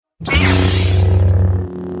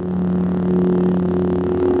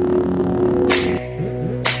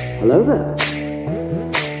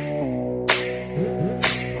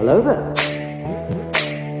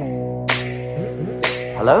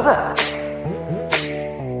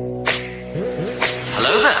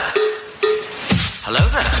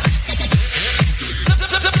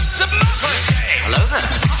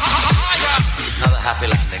happy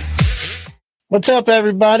landing. What's up,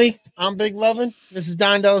 everybody? I'm Big Lovin'. This is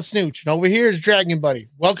 $9 Snooch, and over here is Dragon Buddy.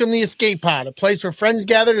 Welcome to the Escape Pod, a place where friends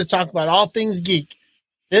gather to talk about all things geek.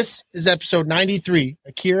 This is episode 93,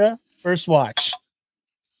 Akira First Watch.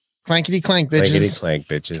 Clankety clank, bitches. Clankety clank,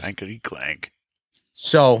 bitches. Clankety clank.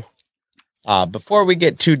 So, before we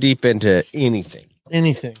get too deep into anything,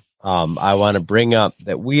 I want to bring up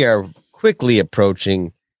that we are quickly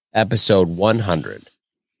approaching episode 100.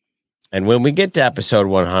 And when we get to episode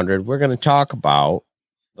 100, we're going to talk about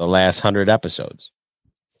the last 100 episodes.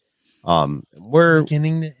 We're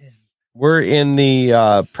beginning to end. We're in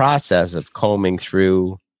the process of combing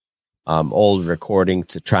through old recordings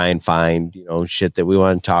to try and find, shit that we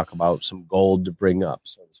want to talk about, some gold to bring up,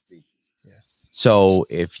 so to speak. Yes. So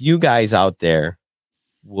if you guys out there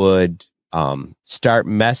would start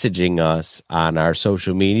messaging us on our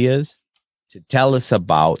social medias to tell us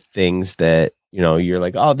about things that, you're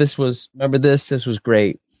like, oh, this was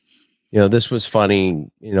great. This was funny,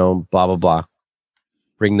 blah, blah, blah.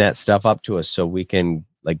 Bring that stuff up to us so we can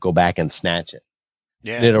go back and snatch it.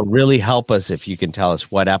 Yeah. And it'll really help us if you can tell us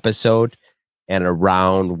what episode and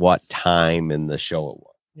around what time in the show it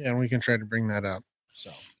was. Yeah, and we can try to bring that up.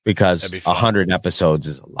 So because 100 episodes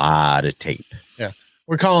is a lot of tape. Yeah.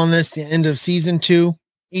 We're calling this the end of season 2.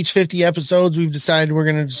 Each 50 episodes, we've decided we're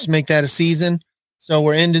going to just make that a season. So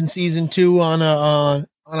we're ending season 2 on a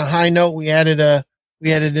high note. We added a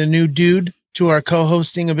new dude to our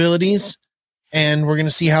co-hosting abilities, and we're going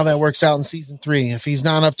to see how that works out in season 3. If he's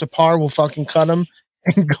not up to par, we'll fucking cut him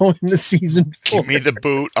and go into season 4. Give me the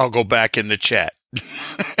boot. I'll go back in the chat.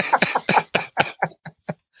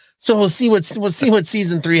 So we'll see what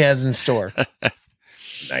season 3 has in store.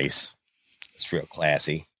 Nice. It's real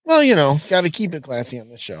classy. Well, got to keep it classy on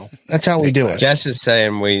this show. That's how we do it. Jess is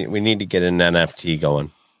saying we need to get an NFT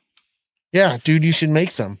going. Yeah, dude, you should make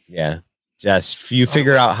some. Yeah. Jess, you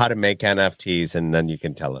figure out how to make NFTs and then you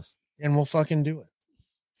can tell us. And we'll fucking do it.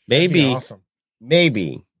 Maybe, awesome.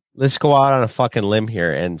 Maybe let's go out on a fucking limb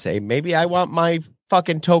here and say, maybe I want my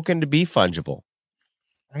fucking token to be fungible.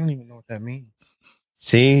 I don't even know what that means.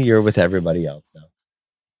 See, you're with everybody else now.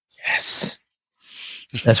 Yes.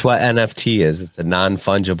 That's what NFT is. It's a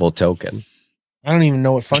non-fungible token. I don't even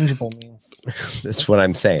know what fungible means. That's what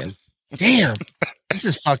I'm saying. Damn. This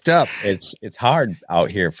is fucked up. It's hard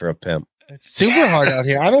out here for a pimp. It's super hard out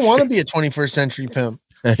here. I don't want to be a 21st century pimp.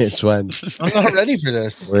 It's when I'm not ready for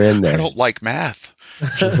this. We're in there. I don't like math.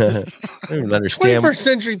 I don't even understand. 21st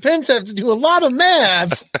century pimps have to do a lot of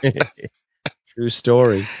math. True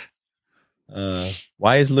story.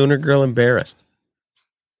 Why is Lunar Girl embarrassed?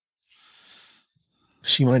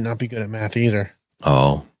 She might not be good at math either.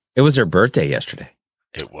 Oh, it was her birthday yesterday.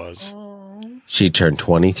 It was. She turned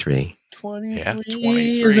 23. 23, Yeah,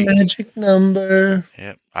 is a magic number.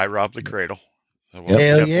 Yep. I robbed the cradle. It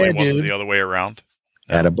Hell yeah, wasn't dude. the other way around.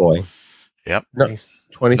 Attaboy. Yep. No, Nice.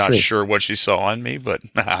 23. Not sure what she saw on me, but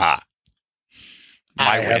I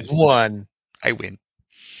have won. I win.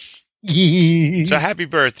 Yeah. So happy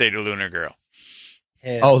birthday to Lunar Girl.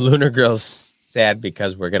 Oh, Lunar Girl's sad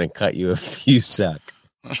because we're going to cut you if you suck.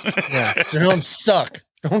 Yeah. So don't suck.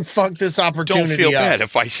 Don't fuck this opportunity Don't feel up. bad.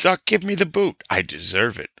 If I suck, give me the boot. I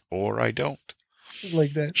deserve it, or I don't.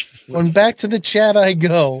 Like that. When back to the chat I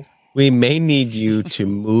go. We may need you to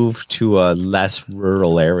move to a less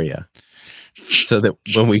rural area so that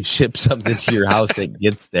when we ship something to your house, it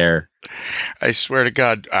gets there. I swear to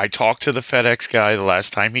God, I talked to the FedEx guy the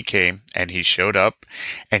last time he came, and he showed up,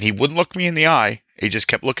 and he wouldn't look me in the eye. He just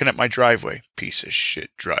kept looking at my driveway. Piece of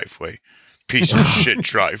shit driveway. Piece of shit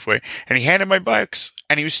driveway. And he handed my bikes,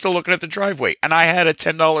 and he was still looking at the driveway. And I had a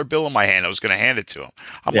 $10 bill in my hand. I was going to hand it to him.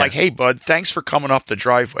 I'm like, hey, bud, thanks for coming up the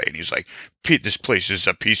driveway. And he's like, Pete, this place is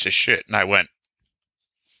a piece of shit. And I went,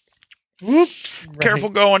 Whoop. careful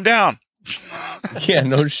going down. Yeah,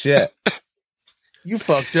 no shit. You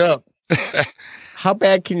fucked up. How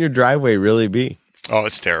bad can your driveway really be? Oh,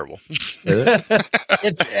 it's terrible.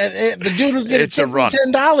 The dude was going to tip me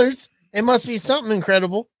 $10. It must be something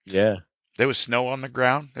incredible. Yeah. There was snow on the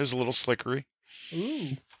ground. It was a little slickery. Ooh.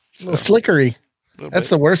 A little slickery. That's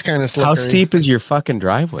the worst kind of slippery. How steep is your fucking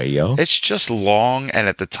driveway, yo? It's just long, and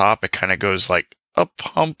at the top, it kind of goes like a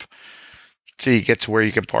hump till you get to where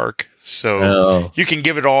you can park. So you can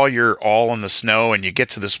give it all your all in the snow, and you get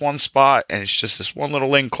to this one spot, and it's just this one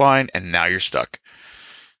little incline, and now you're stuck.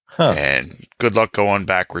 Huh. And good luck going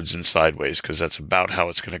backwards and sideways, because that's about how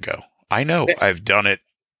it's going to go. I know. I've done it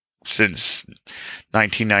since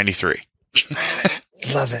 1993.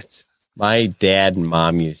 Love it. My dad and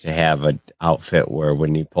mom used to have an outfit where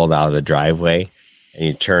when you pulled out of the driveway and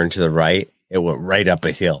you turned to the right, it went right up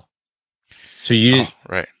a hill. So you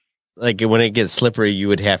right. like when it gets slippery, you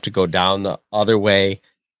would have to go down the other way,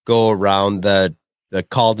 go around the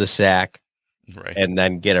cul-de-sac, Right. and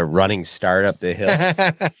then get a running start up the hill.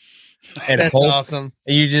 And That's hope, awesome.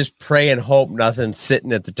 and you just pray and hope nothing's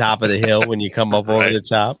sitting at the top of the hill when you come up over Right. the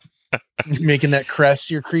top. Making that crest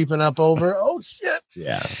you're creeping up over. Oh shit.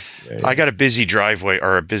 Yeah. I got a busy driveway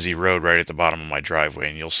or a busy road right at the bottom of my driveway,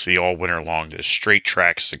 and you'll see all winter long there's straight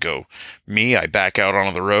tracks to go. Me, I back out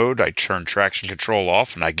onto the road, I turn traction control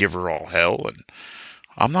off, and I give her all hell. And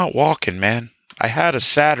I'm not walking, man. I had a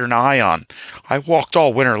Saturn Ion. I walked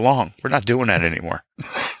all winter long. We're not doing that anymore.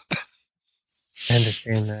 I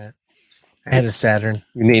understand that. I had a Saturn.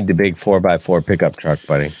 You need the big 4x4 pickup truck,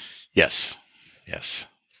 buddy. Yes.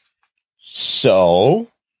 So,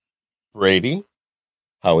 Brady,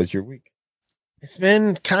 how was your week? It's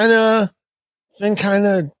been kind of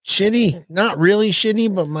shitty. Not really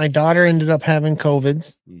shitty, but my daughter ended up having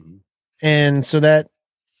COVIDs. Mm-hmm. And so that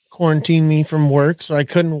quarantined me from work. So I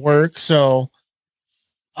couldn't work. So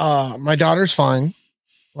my daughter's fine.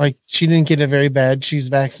 Like she didn't get it very bad. She's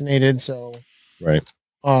vaccinated. So Right.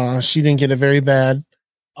 She didn't get it very bad.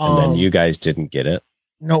 And then you guys didn't get it.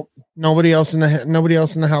 Nope. Nobody else in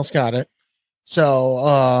the house got it.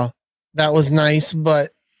 So that was nice,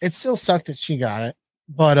 but it still sucked that she got it.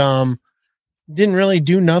 But didn't really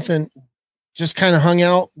do nothing. Just kind of hung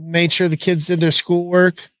out, made sure the kids did their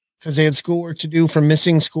schoolwork because they had schoolwork to do from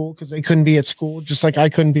missing school because they couldn't be at school, just like I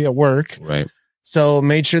couldn't be at work. Right. So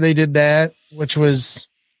made sure they did that,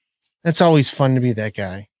 that's always fun to be that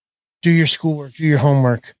guy. Do your schoolwork, do your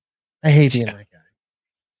homework. I hate being that guy.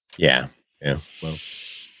 Yeah. Well,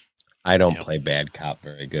 I don't play bad cop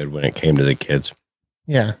very good when it came to the kids.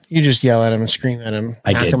 Yeah. You just yell at them and scream at them.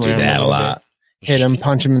 I did do that a lot. Hit him,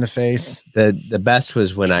 punch him in the face. The best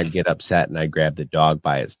was when I'd get upset and I'd grab the dog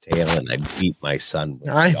by its tail and I'd beat my son with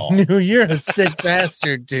I the dog. knew you're a sick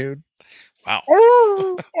bastard, dude. Wow.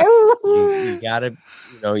 You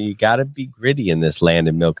gotta be gritty in this land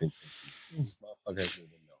of milk and cookies. Motherfuckers need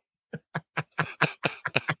to know.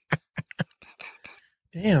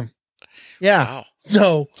 Damn. Yeah. Wow.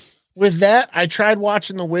 So with that, I tried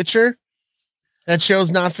watching The Witcher. That show's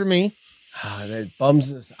not for me. That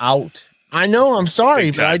bums us out. I know. I'm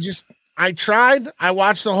sorry, Big but I tried. I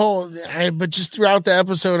watched the whole, but just throughout the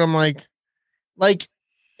episode, I'm like,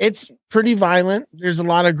 it's pretty violent. There's a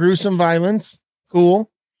lot of gruesome violence. Cool.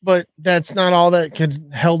 But that's not all that could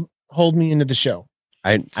hold me into the show.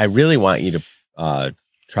 I really want you to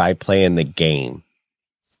try playing the game.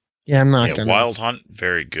 Yeah, I'm not gonna. Wild Hunt,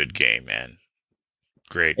 very good game, man.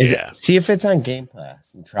 Great. See if it's on Game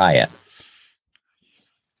Pass and try it.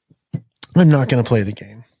 I'm not gonna play the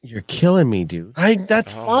game. You're killing me, dude.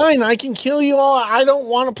 That's fine. I can kill you all. I don't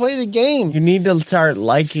want to play the game. You need to start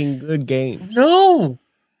liking good games. No,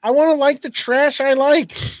 I want to like the trash I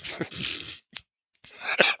like.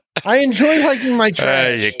 I enjoy liking my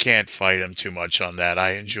trash. You can't fight him too much on that.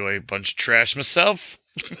 I enjoy a bunch of trash myself.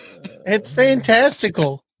 It's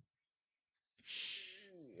fantastical.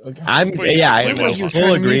 I'm You're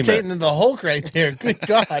full agreement. Mutating the Hulk right there. Good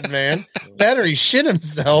God, man. Battery shit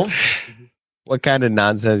himself. What kind of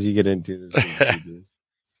nonsense you get into this week?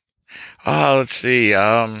 Let's see.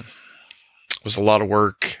 It was a lot of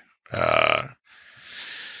work.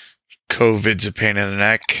 COVID's a pain in the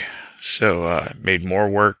neck, so made more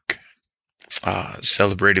work.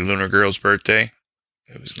 Celebrated Lunar Girl's birthday.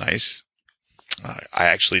 It was nice. I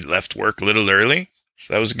actually left work a little early,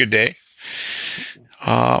 so that was a good day.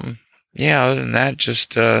 Other than that,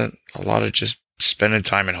 just a lot of just spending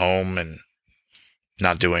time at home and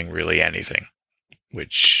not doing really anything,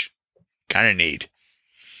 which kind of need.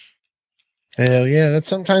 Hell yeah, that's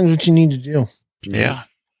sometimes what you need to do. Yeah.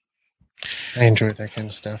 I enjoy that kind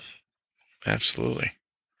of stuff. Absolutely.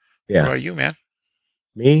 Yeah. What about you, man?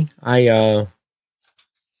 Me? I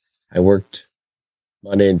worked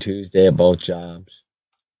Monday and Tuesday at both jobs.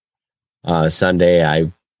 Sunday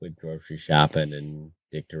I went grocery shopping and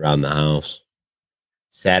dicked around the house.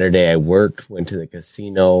 Saturday I went to the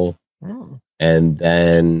casino, and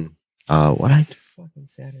then what I did fucking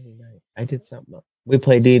Saturday night? I did something else. We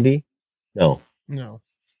played D&D? No.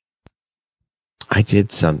 I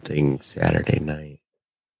did something Saturday night.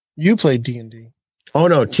 You played D&D. Oh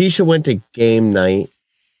no, Tisha went to game night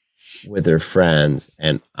with her friends,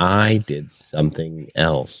 and I did something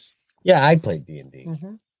else. Yeah, I played D&D.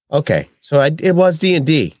 Mm-hmm. Okay, so it was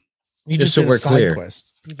D&D. You just so did we're a side clear.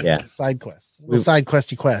 Quest. Yeah, side quest. Side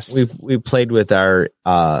questy quest. We played with our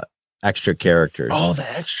extra characters. Oh,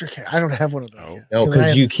 the extra character. I don't have one of those. Yet. No,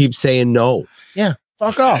 because you keep saying no. Yeah,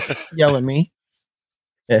 fuck off. Yell at me.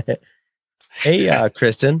 Hey,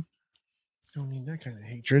 Kristen. Don't need that kind of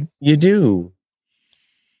hatred. You do.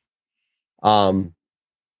 Friday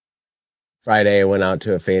I went out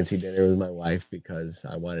to a fancy dinner with my wife because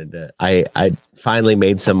I wanted to. I finally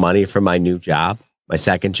made some money from my new job, my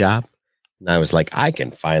second job, and I was like, I can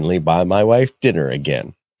finally buy my wife dinner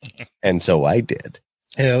again, and so I did.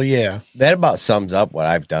 Hell yeah. That about sums up what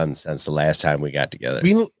I've done since the last time we got together.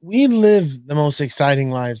 We live the most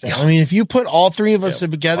exciting lives. I mean, if you put all three of us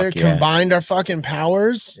together, combined our fucking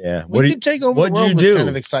powers, we could take over the world with kind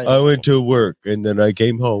of excitement. I went to work and then I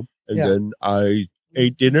came home and then I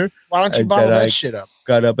ate dinner. Why don't you bottle that shit up?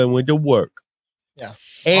 Got up and went to work. Yeah.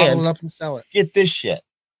 And bottle it up and sell it. Get this shit.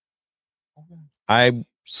 I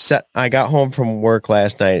got home from work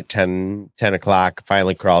last night at 10 o'clock,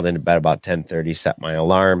 finally crawled into bed about 10:30, set my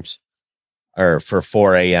alarms for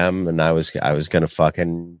 4 a.m. and I was going to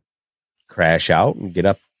fucking crash out and get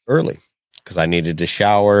up early because I needed to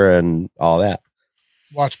shower and all that.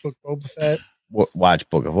 Watch Book of Boba Fett. Watch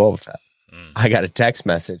Book of Boba Fett. I got a text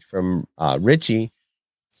message from Richie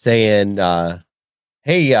saying,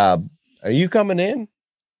 hey, are you coming in?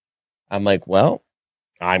 I'm like, well,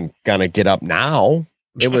 I'm going to get up now.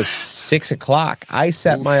 It was 6 o'clock. I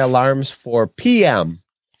set my alarms for PM.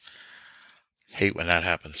 Hate when that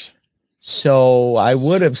happens. So I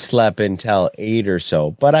would have slept until 8 or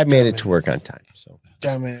so, but I made it to work on time. So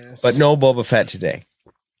dumbass. But no Boba Fett today.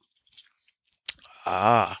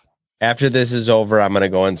 After this is over, I'm going to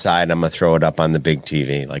go inside. I'm going to throw it up on the big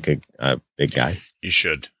TV like a big guy. You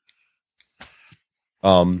should.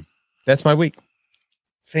 That's my week.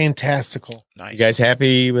 Fantastical. Nice. You guys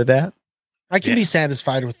happy with that? I can be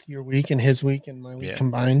satisfied with your week and his week and my week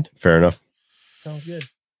combined. Fair enough. Sounds good.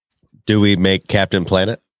 Do we make Captain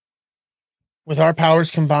Planet? With our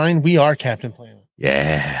powers combined, we are Captain Planet.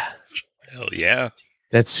 Yeah. Hell yeah.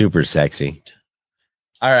 That's super sexy.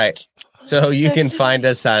 All right. So you can find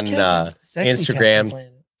us on Instagram,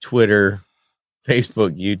 Twitter,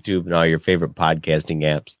 Facebook, YouTube, and all your favorite podcasting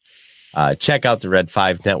apps. Check out the Red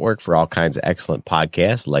 5 Network for all kinds of excellent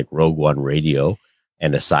podcasts like Rogue One Radio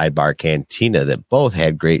and a Sidebar Cantina that both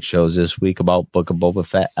had great shows this week about Book of Boba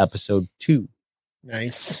Fett episode 2.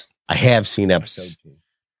 Nice. I have seen episode 2.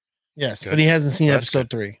 Yes, but he hasn't seen episode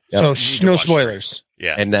 3. Yep. So no spoilers.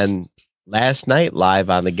 Yeah. And then last night, live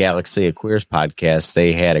on the Galaxy of Queers podcast,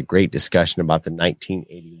 they had a great discussion about the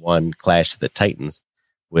 1981 Clash of the Titans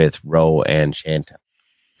with Ro and Shanta.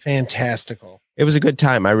 Fantastical. It was a good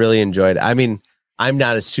time. I really enjoyed it. I mean, I'm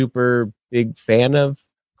not a super big fan of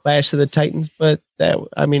Clash of the Titans, but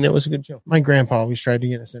it was a good show. My grandpa always tried to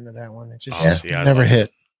get us into that one. It just never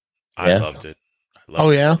hit. I loved it. I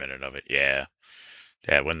loved every minute of it. Yeah.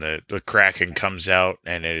 Yeah, when the Kraken comes out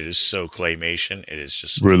and it is so claymation, it is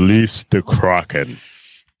just release the Kraken.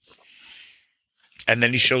 And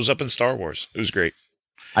then he shows up in Star Wars. It was great.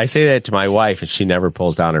 I say that to my wife, and she never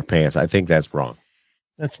pulls down her pants. I think that's wrong.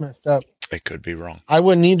 That's messed up. It could be wrong. I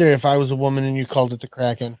wouldn't either if I was a woman and you called it the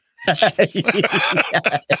Kraken.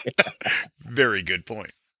 Very good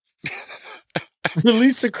point.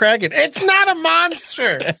 Release the Kraken. It's not a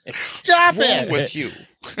monster. Stop it. With you.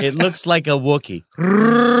 It looks like a Wookiee.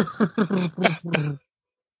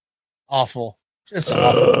 Awful. Just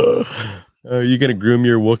awful. Are you going to groom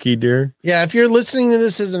your Wookiee, dear? Yeah, if you're listening to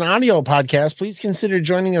this as an audio podcast, please consider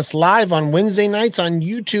joining us live on Wednesday nights on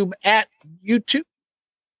YouTube at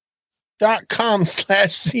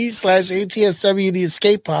youtube.com/c/ATSW The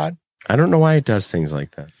Escape Pod. I don't know why it does things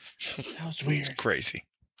like that. That was weird. It's crazy.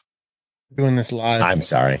 Doing this live. I'm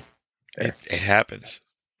sorry. It happens.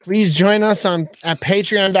 Please join us at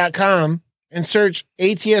patreon.com and search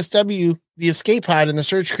ATSW The Escape Pod in the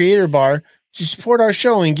search creator bar to support our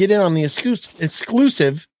show and get in on the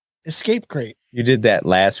exclusive Escape Crate. You did that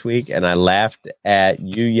last week, and I laughed at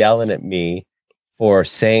you yelling at me for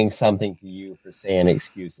saying something to you for saying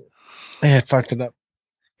exclusive. I fucked it up.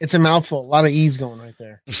 It's a mouthful. A lot of E's going right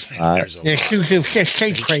there. Exclusive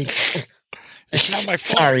Escape Crate. It's not my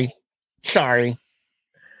fault. Sorry.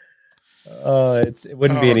 It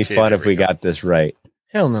wouldn't be any fun if we got this right.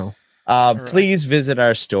 Hell no. Please visit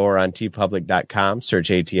our store on tpublic.com, search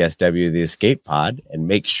ATSW The Escape Pod, and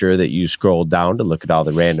make sure that you scroll down to look at all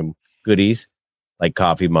the random goodies like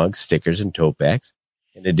coffee mugs, stickers, and tote bags,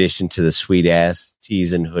 in addition to the sweet-ass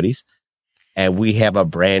tees and hoodies. And we have a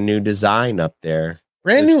brand new design up there.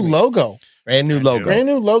 Brand new logo. Brand new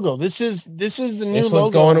logo. This is the new logo.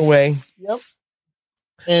 One's going away. Yep.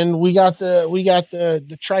 And we got the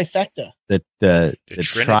trifecta. The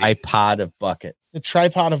tripod of buckets. The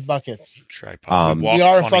tripod of buckets. Tripod. We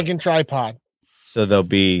are a fucking tripod. So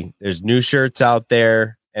there's new shirts out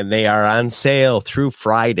there, and they are on sale through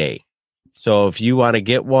Friday. So if you want to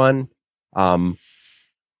get one,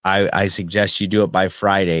 I suggest you do it by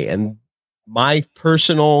Friday. And my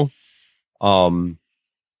personal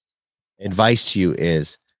advice to you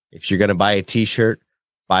is, if you're going to buy a t-shirt,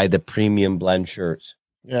 buy the premium blend shirts.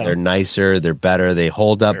 Yeah. They're nicer, they're better, they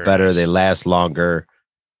hold up Very better, nice. they last longer.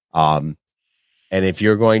 And if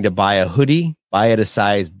you're going to buy a hoodie, buy it a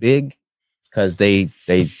size big, because they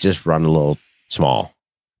just run a little small.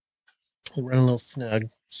 They run a little snug.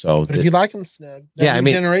 So But if you like them snug, that Yeah, I new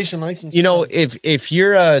mean, generation likes them you know, snug. if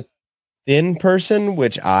you're a thin person,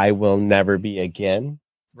 which I will never be again,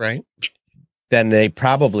 Right. then they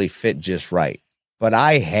probably fit just right. But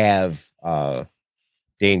I have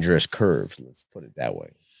dangerous curves. Let's put it that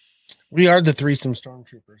way. We are the threesome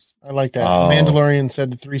stormtroopers. I like that. Oh. Mandalorian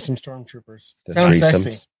said the threesome stormtroopers. The Sounds threesomes.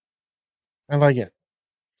 sexy. I like it.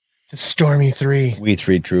 The Stormy Three. We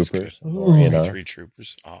three troopers. Ooh. You know. 3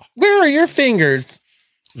 troopers. Oh. Where are your fingers?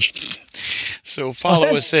 So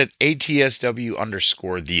follow us at ATSW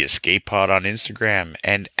 _ the escape pod on Instagram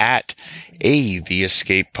and at the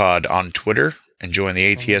escape pod on Twitter, and join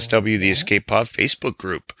the ATSW the escape pod Facebook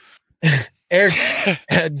group. Eric,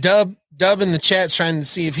 Dub in the chat's trying to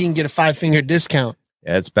see if he can get a 5-finger discount.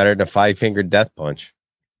 Yeah, it's better than a 5-finger death punch.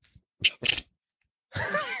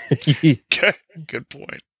 Good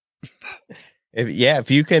point.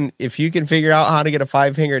 If you can figure out how to get a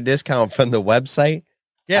 5-finger discount from the website,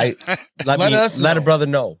 Yeah. let us a know. brother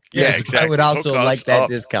know. Yeah, Yes, exactly. I would also Hook us like that up.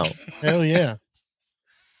 discount, Hell yeah.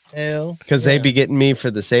 Hell. because yeah. they'd be getting me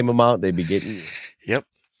for the same amount they'd be getting you. Yep.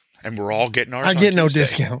 And we're all getting ours. I on get no Tuesday.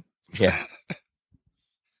 discount. Yeah.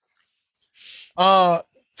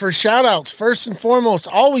 For shout outs, first and foremost,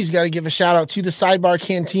 always got to give a shout out to the Sidebar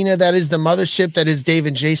Cantina. That is the mothership. That is Dave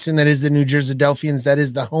and Jason. That is the New Jersey Delphians. That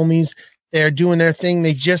is the homies. They are doing their thing.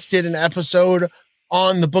 They just did an episode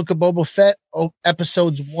on the Book of Boba Fett,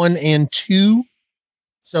 episodes 1 and 2.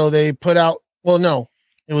 So they put out, well, no,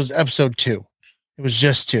 it was episode 2. It was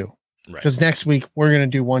just 2. Right. Because next week we're going to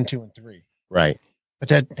do 1, 2, and 3. Right. But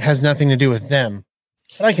that has nothing to do with them.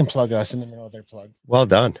 But I can plug us in the middle of their plug. Well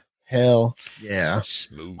done. Hell yeah.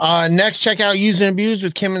 Smooth. Next, check out Use and Abuse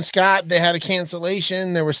with Kim and Scott. They had a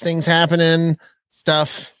cancellation. There was things happening,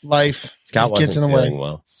 stuff, life. Scott gets wasn't in the way. feeling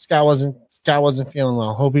well. Scott wasn't feeling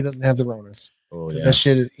well. Hope he doesn't have the Ronas. Oh 'Cause yeah, That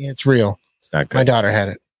shit, it's real. it's not My good. daughter had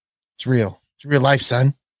it. It's real. It's real life,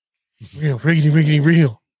 son. Real, riggedy,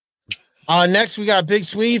 real. Next, we got Big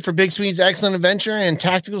Swede for Big Swede's Excellent Adventure and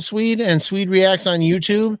Tactical Swede, and Swede Reacts on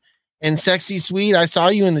YouTube. And Sexy Swede, I saw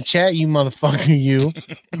you in the chat, you motherfucker, you.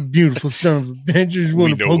 Beautiful son of a bitch. Just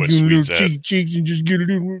want to know poke what you in little Swede's at. cheeks and just get a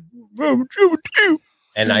little.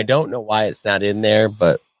 And I don't know why it's not in there,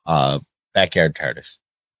 but backyard TARDIS.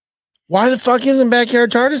 Why the fuck isn't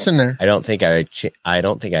Backyard TARDIS in there? I don't think I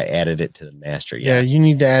added it to the master Yeah, yet. you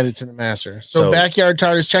need to add it to the master. So So- Backyard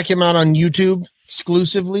TARDIS, check him out on YouTube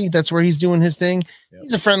exclusively. That's where he's doing his thing. Yep.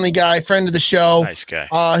 He's a friendly guy, friend of the show. Nice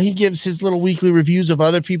guy. He gives his little weekly reviews of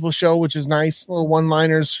other people's show, which is nice. Little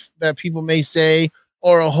one-liners that people may say,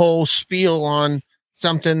 or a whole spiel on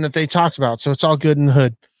something that they talked about. So it's all good in the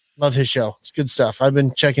hood. Love his show. It's good stuff. I've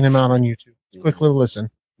been checking him out on YouTube. Quick little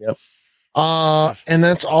listen. Yep. And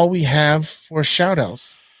that's all we have for shout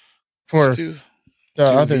outs. For Do the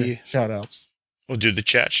do other the- shout outs. We'll do the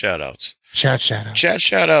chat shout outs. Chat shout outs. Chat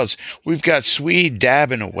shout outs. We've got Swede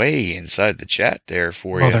dabbing away inside the chat there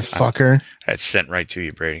for you. Motherfucker. That's sent right to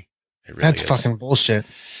you, Brady. It really That's is. fucking bullshit.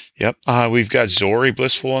 Yep. We've got Zori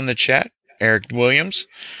Blissful in the chat. Eric Williams.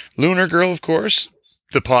 Lunar Girl, of course.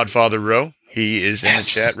 The Podfather Row. He is in the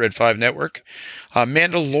chat. Red 5 Network.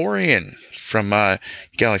 Mandalorian from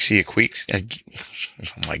Galaxy of Queeks.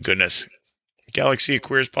 Oh my goodness. Galaxy of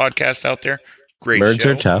Queers podcast out there. Great Nerds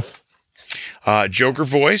show. are tough. Joker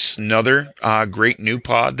Voice, another great new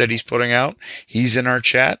pod that he's putting out. He's in our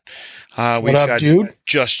chat. What up, dude?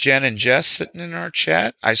 Just Jen and Jess sitting in our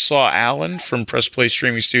chat. I saw Alan from Press Play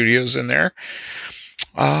Streaming Studios in there.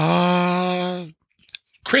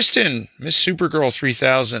 Kristen, Miss Supergirl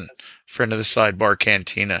 3000, friend of the Sidebar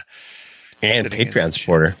Cantina. And Sitting in the Patreon chat.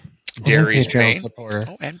 supporter. Darius Patreon Payne. supporter.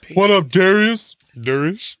 Oh, and Payne. What up, Darius?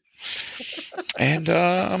 Darius. And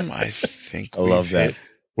I think I love we've that. hit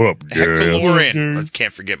What up, Hectorlorian. Darius? I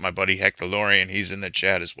can't forget my buddy Hectorlorian. He's in the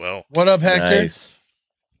chat as well. What up, Hector? Nice.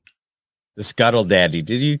 The Scuttle Daddy.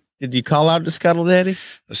 Did you call out the Scuttle Daddy?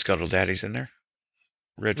 The Scuttle Daddy's in there.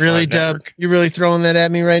 Red Really, 5 Dub? Network. You really throwing that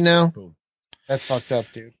at me right now? Boom. That's fucked up,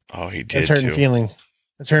 dude. Oh, he did That's hurting too. feeling.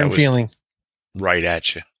 That's hurting was- feeling. Right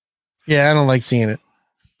at you. Yeah, I don't like seeing it.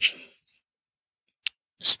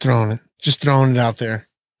 Just throwing it out there.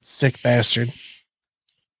 Sick bastard.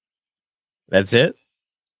 That's it.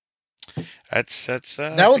 That's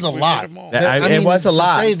That I was think a we've lot. hit 'em all. That- it was a to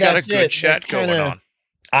lot. say Got a that's good it, chat that's going kinda- on.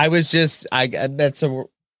 I was just that's a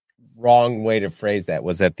wrong way to phrase that.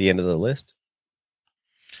 Was that the end of the list?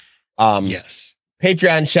 Yes.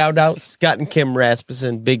 Patreon shout outs: Scott and Kim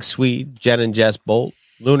Rasmussen, Big Swede, Jen and Jess Bolt,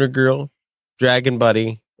 Lunar Girl, Dragon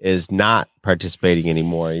Buddy is not participating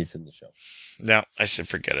anymore. He's in the show. No, I said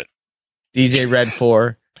forget it. DJ Red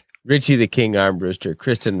 4, Richie the King Armbruster,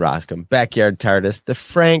 Kristen Roscom, Backyard TARDIS, The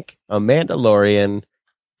Frank, Amanda Lorian,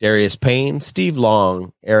 Darius Payne, Steve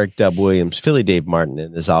Long, Eric Dub Williams, Philly Dave Martin,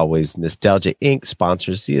 and as always, Nostalgia Inc.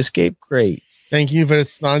 sponsors the Escape Crate. Thank you for the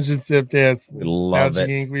sponsorship there. We love it.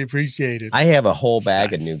 Inc. We appreciate it. I have a whole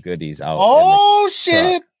bag of new goodies out. Oh,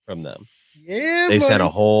 shit. From them. Yeah, they sent a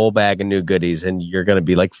whole bag of new goodies, and you're going to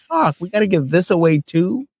be like, fuck, we got to give this away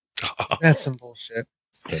too? That's some bullshit.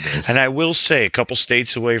 It is. And I will say, a couple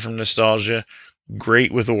states away from Nostalgia,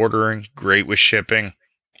 great with ordering, great with shipping.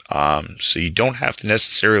 So you don't have to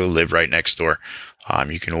necessarily live right next door.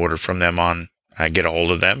 You can order from them get a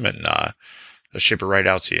hold of them, and they'll ship it right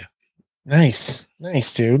out to you. Nice,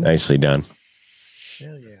 dude. Nicely done.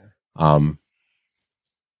 Hell yeah.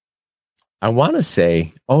 I want to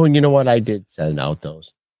say, and you know what? I did send out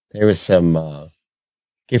those. There was some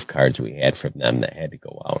gift cards we had from them that had to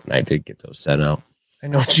go out, and I did get those sent out. I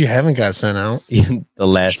know what you haven't got sent out. The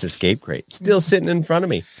last Escape Crate, still sitting in front of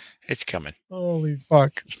me. It's coming. Holy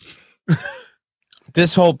fuck!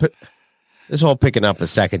 This whole picking up a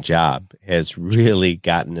second job has really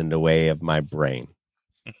gotten in the way of my brain.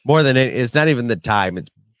 More than it's not even the time; it's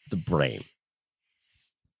the brain.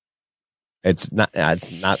 It's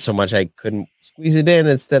not so much I couldn't squeeze it in;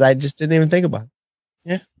 it's that I just didn't even think about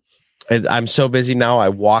it. Yeah, I'm so busy now. I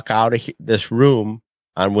walk out of this room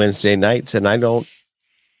on Wednesday nights, and I don't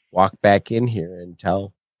walk back in here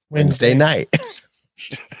until Wednesday night.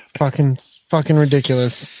 It's fucking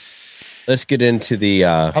ridiculous. Let's get into the.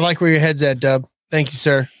 I like where your head's at, Dub. Thank you,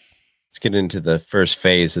 sir. Let's get into the first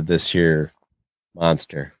phase of this here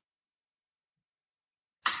monster.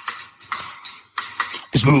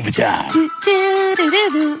 It's movie time.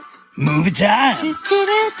 Movie time.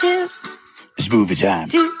 It's movie time.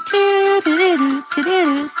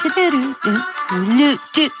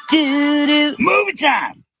 Movie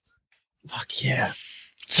time. Fuck yeah.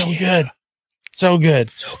 So good. So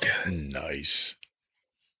good. So good. Nice.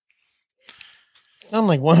 Sounded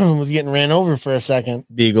like one of them was getting ran over for a second.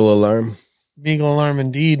 Beagle alarm. Beagle alarm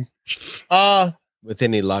indeed. With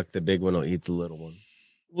any luck, the big one will eat the little one.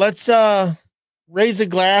 Let's raise a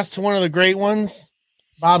glass to one of the great ones.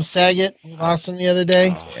 Bob Saget. We lost him the other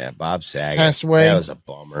day. Yeah, Bob Saget. Passed away. That was a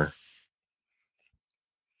bummer.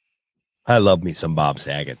 I love me some Bob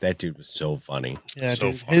Saget. That dude was so funny. Yeah,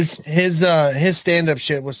 so dude. funny. His stand-up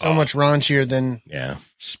shit was so much raunchier than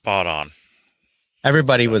spot on.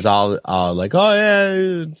 Everybody was all like, "Oh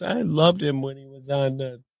yeah, I loved him when he was on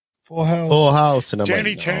the Full House." Full House," and I'm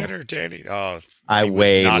Danny like, no. Tanner, Danny. I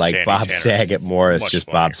weigh like Danny Bob Tanner. Saget more as Much just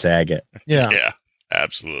funnier. Bob Saget. Yeah. Yeah,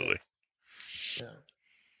 absolutely.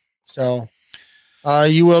 So,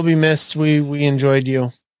 you will be missed. We enjoyed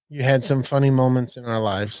you. You had some funny moments in our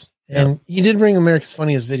lives, and you did bring America's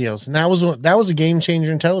Funniest Videos, and that was a game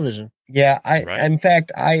changer in television. Yeah, in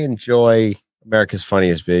fact, I enjoy America's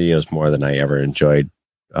Funniest Videos more than I ever enjoyed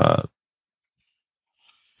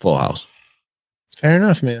Full House. Fair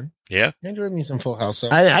enough, man. Yeah, I enjoyed me some Full House. So.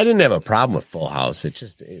 I didn't have a problem with Full House.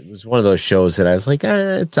 It was one of those shows that I was like,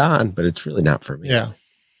 it's on, but it's really not for me. Yeah,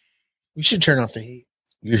 we should turn off the heat.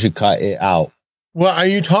 You should cut it out. What are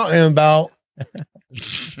you talking about?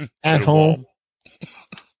 At home.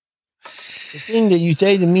 The thing that you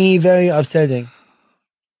say to me very upsetting.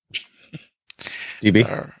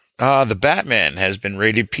 DB? The Batman has been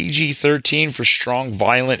rated PG-13 for strong,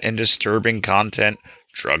 violent, and disturbing content,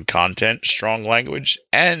 drug content, strong language,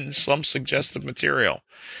 and some suggestive material,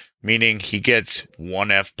 meaning he gets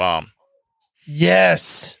one F-bomb.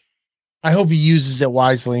 Yes. I hope he uses it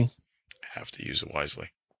wisely. Have to use it wisely.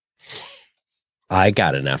 I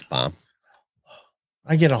got an F-bomb.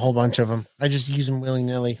 I get a whole bunch of them. I just use them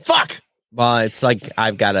willy-nilly. Fuck! Well, it's like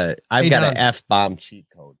I've got an F-bomb cheat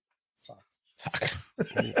code. Fuck.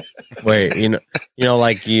 Where you know,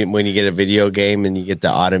 like when you get a video game and you get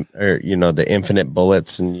the infinite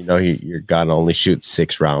bullets, and your gun only shoots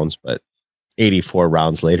 6 rounds, but 84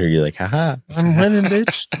 rounds later, you're like, haha, I'm winning,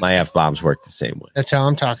 bitch. My F-bombs work the same way. That's how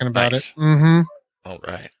I'm talking about Nice. it. Mm-hmm. All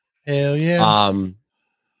right. Hell yeah.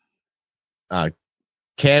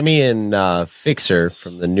 Cammy and Fixer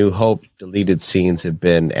from the New Hope deleted scenes have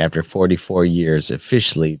been, after 44 years,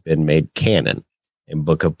 officially been made canon in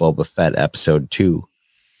Book of Boba Fett Episode 2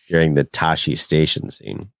 during the Tashi Station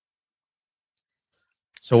scene.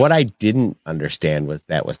 So what I didn't understand was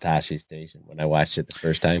that was Tashi Station when I watched it the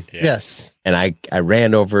first time. Yeah. Yes. And I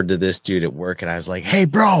ran over to this dude at work and I was like, "Hey,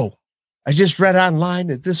 bro, I just read online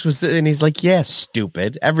that this was and he's like, yeah,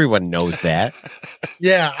 stupid. Everyone knows that.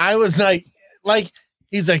 Yeah, I was like,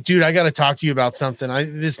 he's like, dude, I got to talk to you about something.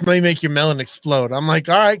 This may make your melon explode. I'm like,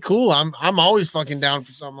 all right, cool. I'm always fucking down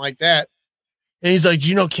for something like that. And he's like, do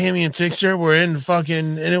you know Cammy and Fixer were in the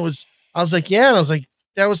fucking, and I was like, yeah. And I was like,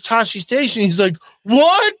 that was Tashi Station. He's like,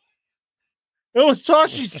 what? It was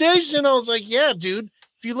Tashi Station. I was like, yeah, dude.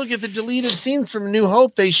 If you look at the deleted scenes from New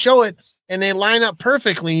Hope, they show it and they line up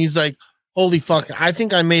perfectly. He's like, holy fuck. I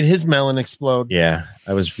think I made his melon explode. Yeah.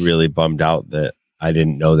 I was really bummed out that I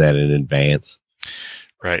didn't know that in advance.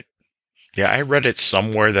 Right. Yeah, I read it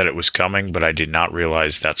somewhere that it was coming, but I did not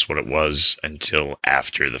realize that's what it was until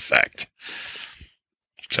after the fact.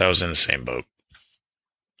 So I was in the same boat.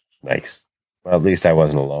 Nice. Well, at least I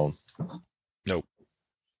wasn't alone. Nope.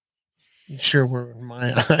 You sure were in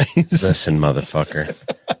my eyes. Listen, motherfucker.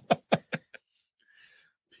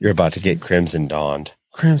 You're about to get Crimson Dawned.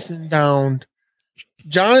 Crimson Dawned.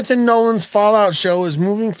 Jonathan Nolan's Fallout show is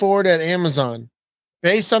moving forward at Amazon.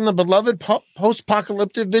 Based on the beloved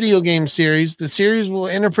post-apocalyptic video game series, the series will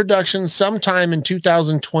enter production sometime in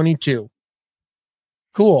 2022.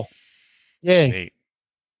 Cool. Yay. Neat.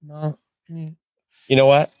 No. You know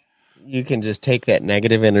what? You can just take that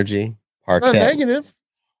negative energy, It's not negative.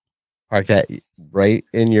 park that right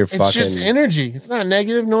in your fucking. It's just energy. It's not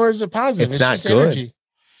negative, nor is it positive. It's not just good. energy.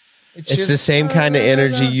 It's just, the same kind of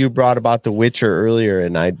energy you brought about The Witcher earlier,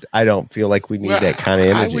 and I don't feel like we need that kind of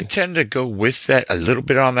energy. I would tend to go with that a little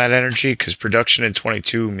bit on that energy because production in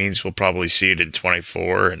 22 means we'll probably see it in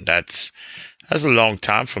 24, and that's a long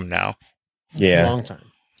time from now. Yeah, a long time.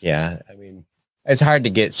 Yeah, I mean, it's hard to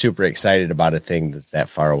get super excited about a thing that's that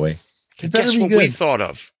far away. Guess what we thought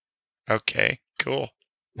of? Okay, cool.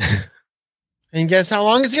 And guess how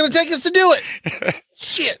long it's going to take us to do it?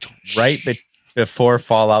 Shit. Right before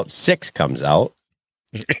Fallout 6 comes out.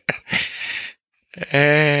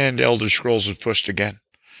 And Elder Scrolls was pushed again.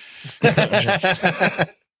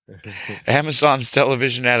 Amazon's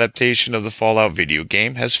television adaptation of the Fallout video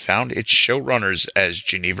game has found its showrunners as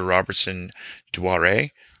Geneva Robertson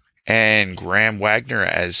Dware and Graham Wagner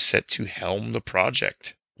as set to helm the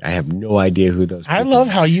project. I have no idea who those I love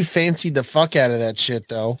how you fancied the fuck out of that shit,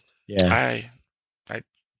 though. Yeah.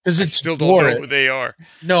 Because I still don't know who they are.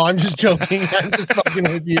 No, I'm just joking. I'm just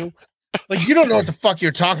fucking with you. Like, you don't know what the fuck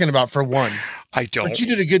you're talking about, for one. I don't. But you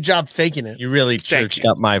did a good job faking it. You really churched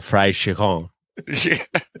up my fried chicken. Yeah.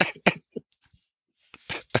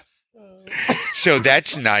 So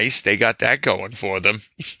that's nice. They got that going for them.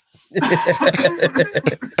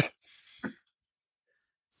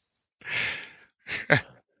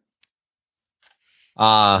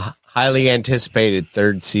 Highly anticipated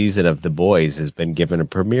third season of The Boys has been given a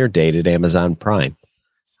premiere date at Amazon Prime.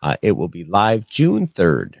 It will be live June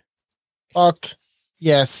 3rd. Fuck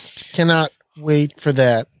yes. Cannot wait for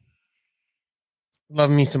that.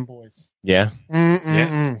 Love me some boys. Yeah.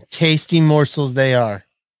 Yeah. Tasty morsels they are.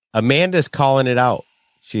 Amanda's calling it out.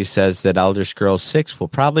 She says that Elder Scrolls 6 will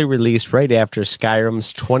probably release right after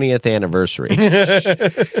Skyrim's 20th anniversary.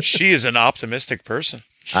 She is an optimistic person.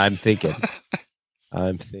 I'm thinking.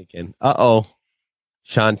 Uh-oh.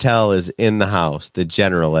 Chantel is in the house. The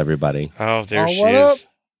general, everybody. Oh, there she what is. Up?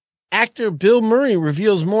 Actor Bill Murray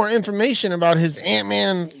reveals more information about his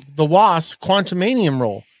Ant-Man and the Wasp Quantumanium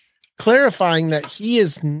role, clarifying that he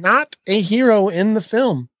is not a hero in the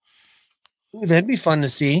film. Ooh, that'd be fun to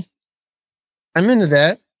see. I'm into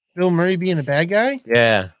that. Bill Murray being a bad guy?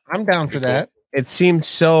 Yeah. I'm down for that. It seemed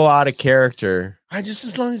so out of character.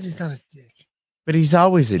 As long as he's not a dick. But he's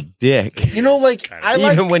always a dick. You know, like,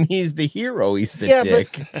 even when he's the hero, he's the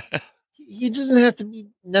dick. But he doesn't have to be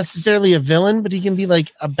necessarily a villain, but he can be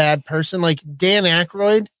like a bad person, like Dan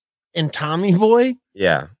Aykroyd and Tommy Boy.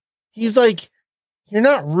 Yeah. He's like, you're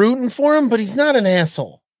not rooting for him, but he's not an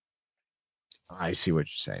asshole. I see what you're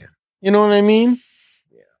saying. You know what I mean?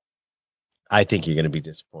 Yeah. I think you're going to be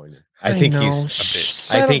disappointed. I think know.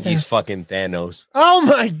 he's fucking Thanos. Oh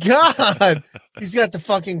my God. He's got the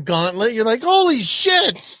fucking gauntlet. You're like, holy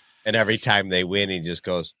shit. And every time they win, he just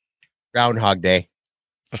goes, Groundhog Day.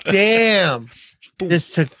 Damn.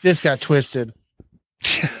 This got twisted.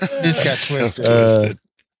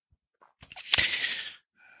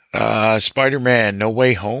 Spider-Man No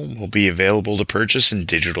Way Home will be available to purchase in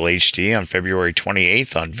digital HD on February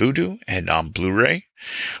 28th on Vudu and on Blu-ray,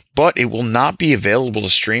 but it will not be available to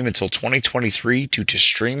stream until 2023 due to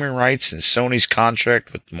streaming rights and Sony's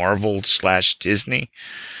contract with Marvel/Disney.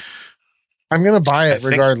 I'm going to buy it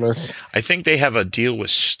regardless. I think they have a deal with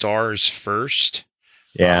Stars first.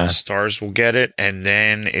 Yeah. Stars will get it, and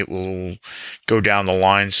then it will go down the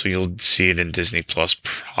line, so you'll see it in Disney Plus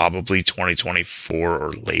probably 2024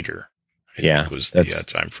 or later. I Yeah, think was the that's-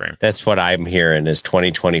 time frame. That's what I'm hearing is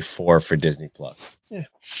 2024 for Disney Plus.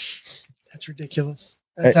 That's ridiculous.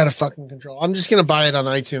 That's out of fucking control. I'm just gonna buy it on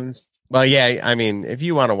iTunes. Well, yeah, I mean, if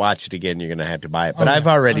you want to watch it again, you're going to have to buy it. But Oh, I've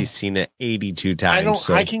yeah. already seen it 82 times. I don't.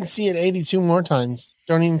 so- I can see it 82 more times.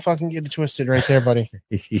 Don't even fucking get it twisted, right there, buddy.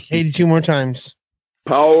 82 more times.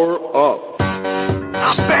 Power up.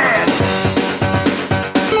 I'm bad.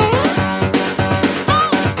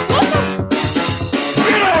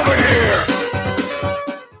 Get over here.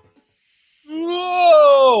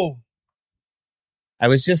 Whoa! I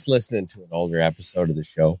was just listening to an older episode of the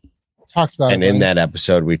show. Talked about And it. in that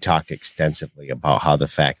episode, we talked extensively about how the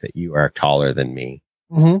fact that you are taller than me.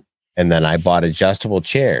 Mm-hmm. And then I bought adjustable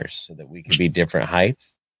chairs so that we could be different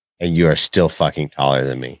heights. And you are still fucking taller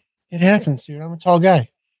than me. It happens, dude. I'm a tall guy.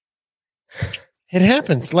 It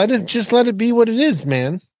happens. Let it be what it is,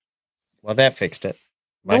 man. Well, that fixed it.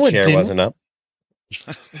 My No, it chair didn't. wasn't up.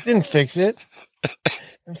 It didn't fix it.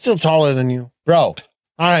 I'm still taller than you. Bro, All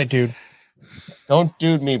right, dude. don't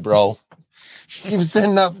dude me, bro. Keep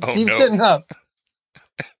sitting up. Oh, Keep no. sitting up.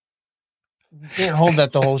 You can't hold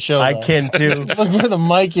that the whole show. I though. can too. Look where the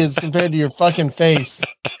mic is compared to your fucking face.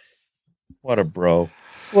 What a bro.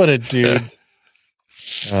 What a dude.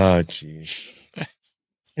 Oh, geez.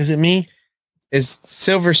 Is it me? Is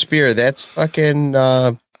Silver Spear, that's fucking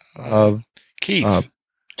Keith.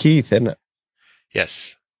 Keith, isn't it?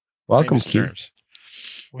 Yes. Welcome, Famous Keith. terms.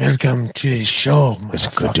 Welcome to the show. It's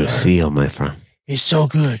good to see you, my friend. It's so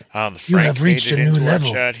good. The You Frank have reached made it a new into our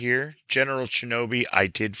level. Chat here, General Shinobi. I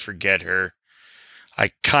did forget her.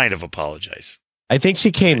 I kind of apologize. I think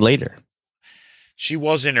she came later. She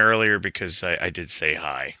was in earlier because I did say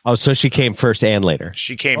hi. Oh, so she came first and later.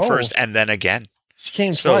 She came Oh. first and then again. She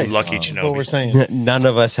came So twice. lucky is Shinobi. what we're saying. None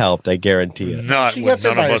of us helped, I guarantee it. Not She got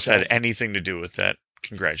there none of by us had herself. anything to do with that.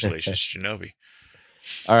 Congratulations, Shinobi.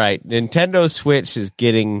 All right, Nintendo Switch is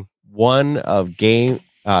getting one of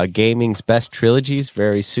gaming's best trilogies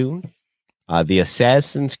very soon. The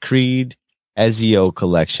Assassin's Creed Ezio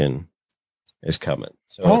collection is coming.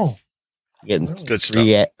 So Oh, you're getting Good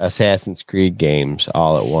three Assassin's Creed games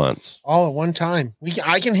all at once. all at one time.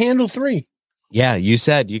 I can handle 3. Yeah, you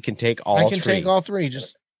said you can take all I can three. take all 3.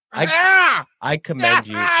 Just I commend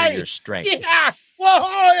you for your strength. Yeah.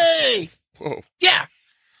 Whoa. Hey. Whoa. Yeah.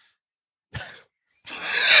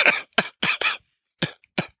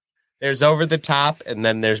 There's over the top, and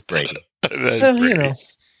then there's Brady. That's Well, you pretty. know,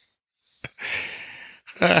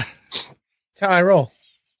 that's how I roll.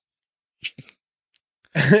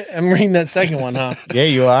 I'm reading that second one, huh? Yeah,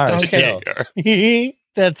 you are. Okay. still.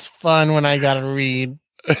 That's fun when I gotta read.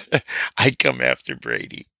 I come after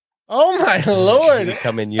Brady. Oh my lord! You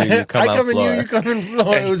come in you come I out come in Flora. you come in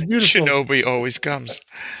floor. It was beautiful. Shinobi always comes.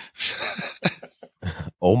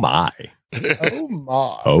 Oh my. Oh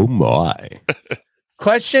my! Oh my.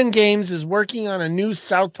 Question Games is working on a new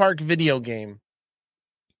South Park video game.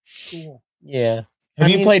 Cool. Yeah. I Have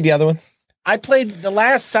you mean- played the other ones? I played the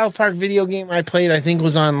last South Park video game I played. I think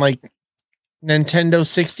was on like Nintendo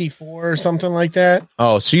 64 or something like that.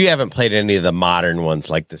 Oh, so you haven't played any of the modern ones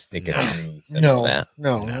like the Stick and Truth and all No, that?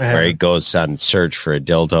 no, I Where he haven't. goes on search for a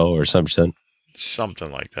dildo or something. Something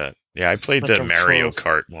like that. Yeah, I played Bunch the of Mario trolls.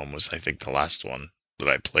 Kart one was I think the last one that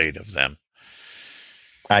I played of them.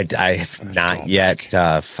 I have not going yet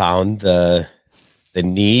back. found the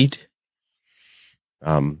need.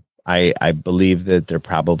 I believe that they're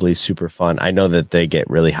probably super fun. I know that they get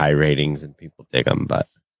really high ratings and people dig them, but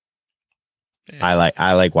Yeah.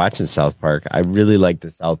 I like watching South Park. I really like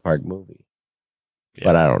the South Park movie, Yeah.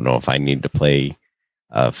 but I don't know if I need to play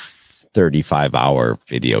a 35-hour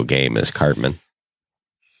video game as Cartman.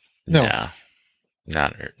 No. Nah,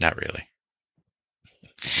 not really.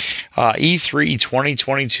 E3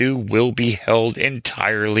 2022 will be held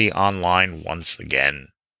entirely online once again.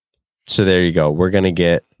 So there you go. We're gonna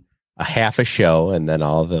get a half a show, and then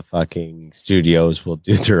all the fucking studios will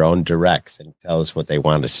do their own directs and tell us what they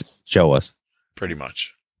want to show us. Pretty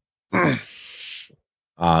much.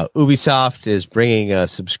 Ubisoft is bringing a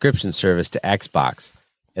subscription service to Xbox,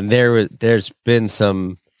 and there's been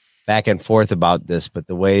some back and forth about this, but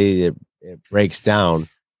the way it breaks down,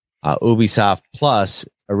 Ubisoft Plus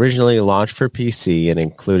originally launched for PC and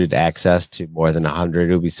included access to more than 100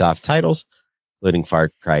 Ubisoft titles, including Far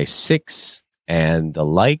Cry 6 and the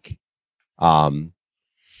like.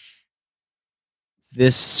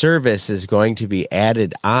 This service is going to be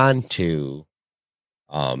added on to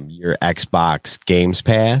your Xbox Games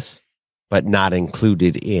Pass, but not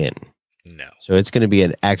included in. No. So it's going to be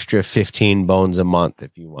an extra 15 bones a month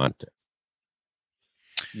if you want to.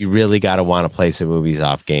 You really got to want to play some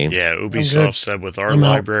Ubisoft games. Yeah, good. Ubisoft said with our I'm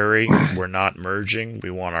out. library, we're not merging. We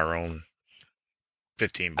want our own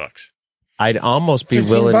 $15. I'd almost be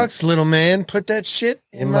 15 willing. bucks, little man. Put that shit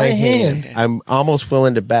in my hand. I'm almost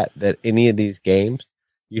willing to bet that any of these games,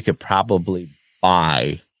 you could probably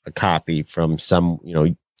buy a copy from some,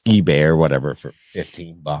 eBay or whatever for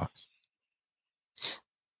 $15.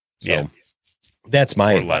 So that's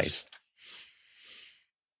my advice.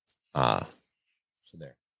 So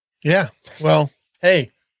there. Yeah. Well, hey,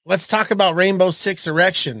 let's talk about Rainbow Six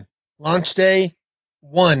Erection. Launch day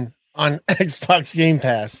 1 on Xbox Game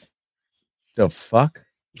Pass. The fuck?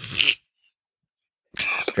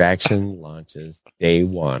 Distraction launches day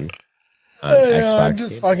 1 on Xbox. I'm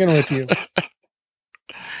just fucking with you.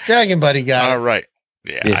 Dragon Buddy got it. All right.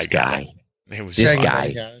 Yeah, this guy. It was this Dragon guy.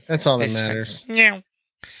 Buddy got it. That's all that matters. Yeah.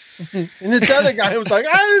 And this other guy was like,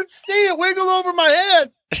 I didn't see it wiggle over my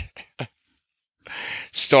head.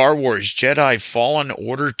 Star Wars Jedi Fallen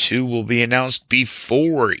Order 2 will be announced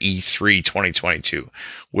before E3 2022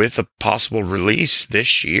 with a possible release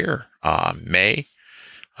this year, May.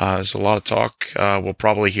 There's a lot of talk. We'll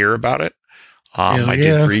probably hear about it. I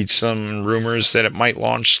did read some rumors that it might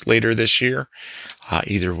launch later this year.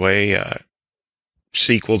 Either way,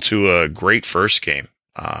 sequel to a great first game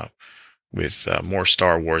with more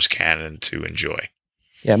Star Wars canon to enjoy.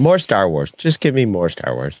 Yeah, more Star Wars. Just give me more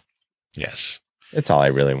Star Wars. Yes. That's all I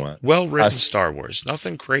really want. Well-written Star Wars.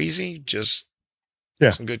 Nothing crazy, just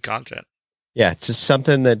some good content. Yeah, just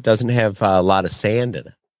something that doesn't have a lot of sand in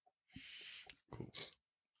it.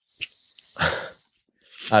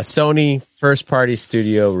 Sony first-party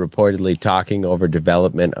studio reportedly talking over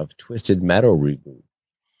development of Twisted Metal reboot.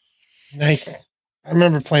 Nice. I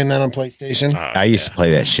remember playing that on PlayStation. I used to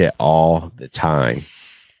play that shit all the time.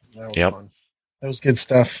 That was fun. That was good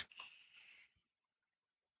stuff.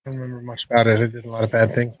 I don't remember much about it. I did a lot of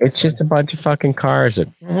bad things. It's just a bunch of fucking cars that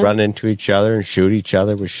run into each other and shoot each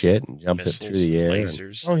other with shit and jump it through the air.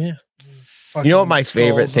 Lasers. Oh, yeah. You know what my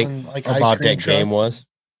favorite thing about that game was?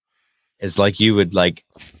 Is like you would like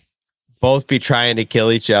both be trying to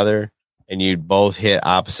kill each other and you'd both hit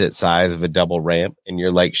opposite sides of a double ramp and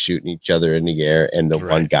you're like shooting each other in the air and the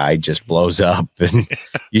one guy just blows up and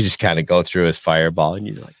you just kind of go through his fireball and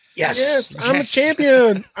you're like, yes, I'm a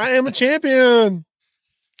champion. I am a champion.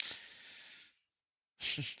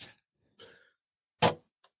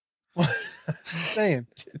 I'm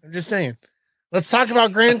just saying. Let's talk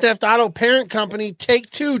about Grand Theft Auto parent company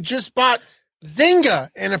Take-Two just bought Zynga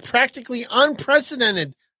in a practically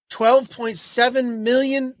unprecedented $12.7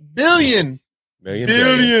 billion deal.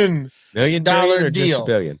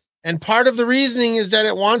 $billion. And part of the reasoning is that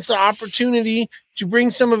it wants the opportunity to bring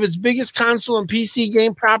some of its biggest console and PC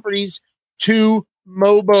game properties to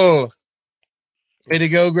mobile. Way to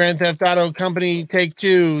go, Grand Theft Auto company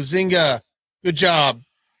Take-Two, Zynga. Good job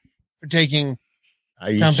for taking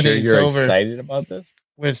companies sure you're over. Excited about this?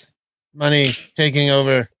 With money taking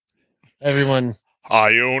over everyone.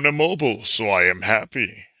 I own a mobile, so I am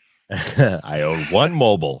happy. I own one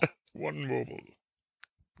mobile. One mobile.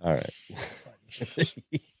 All right.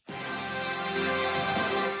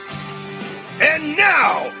 And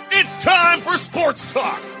now it's time for Sports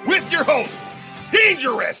Talk with your hosts,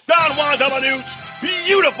 Dangerous Don Juan Delanucci,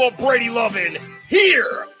 beautiful Brady Lovin,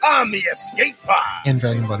 here on the Escape Pod. And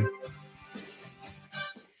Dragon Buddy.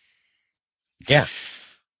 Yeah.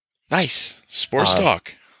 Nice. Sports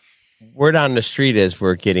Talk. Word on the street is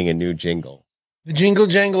we're getting a new jingle. The jingle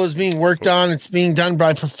jangle is being worked on. It's being done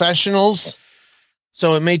by professionals.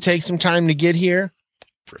 So it may take some time to get here.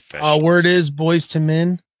 Word is Boys to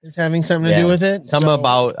Men is having something to do with it. Something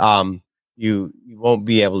about you won't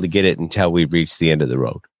be able to get it until we reach the end of the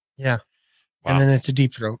road. Yeah. Wow. And then it's a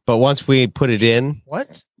deep throat. But once we put it in,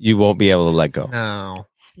 what? You won't be able to let go. No.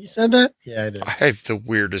 You said that? Yeah, I did. I have the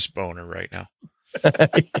weirdest boner right now.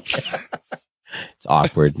 It's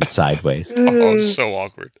awkward and sideways. Oh, so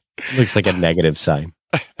awkward. Looks like a negative sign.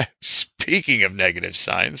 Speaking of negative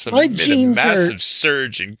signs, amid a massive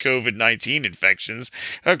surge in COVID-19 infections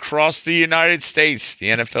across the United States, the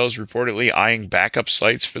NFL is reportedly eyeing backup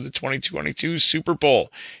sites for the 2022 Super Bowl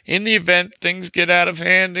in the event things get out of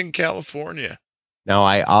hand in California. Now,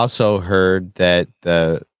 I also heard that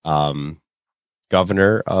the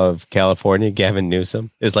governor of California, Gavin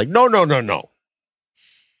Newsom, is like, no.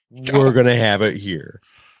 We're going to have it here.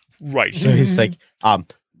 Right. So he's like,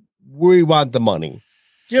 we want the money.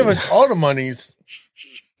 Give us all the monies.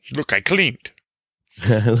 Look, I cleaned.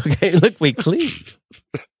 Look, we cleaned.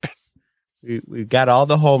 we got all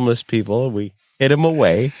the homeless people. We hid them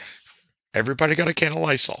away. Everybody got a can of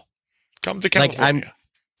Lysol. Come to California. Like,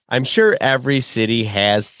 I'm sure every city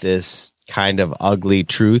has this kind of ugly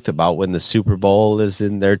truth about when the Super Bowl is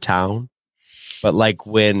in their town. But like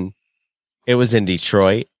when it was in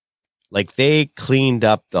Detroit, Like they cleaned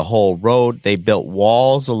up the whole road. They built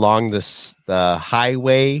walls along the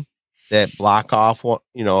highway that block off, one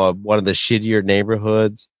of the shittier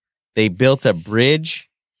neighborhoods. They built a bridge,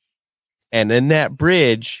 and in that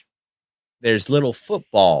bridge, there's little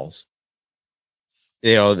footballs,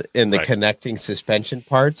 in the connecting suspension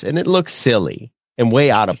parts, and it looks silly and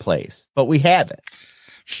way out of place, but we have it.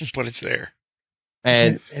 But it's there.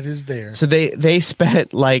 And it is there. So they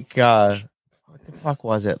spent like, what the fuck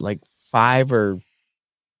was it? Like it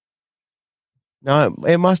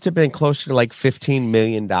must have been closer to like $15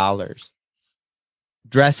 million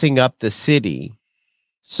dressing up the city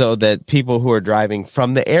so that people who are driving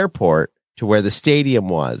from the airport to where the stadium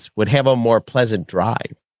was would have a more pleasant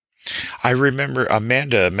drive. I remember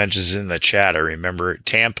Amanda mentions in the chat. I remember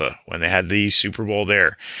Tampa when they had the Super Bowl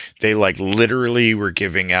there. They like literally were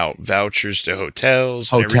giving out vouchers to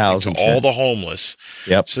hotels and everything to all the homeless.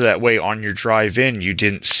 Yep. So that way, on your drive in, you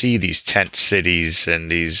didn't see these tent cities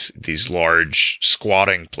and these large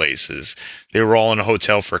squatting places. They were all in a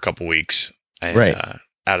hotel for a couple weeks, and,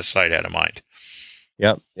 out of sight, out of mind.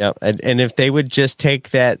 Yep. And if they would just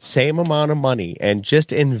take that same amount of money and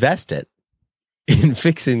just invest it in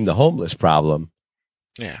fixing the homeless problem.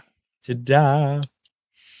 Yeah. Ta-da.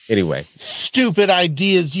 Anyway. Stupid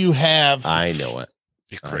ideas you have. I know it.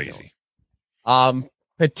 You're crazy.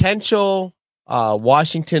 Potential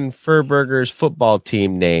Washington Furburgers football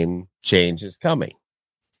team name change is coming.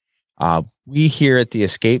 We here at the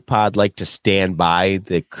Escape Pod like to stand by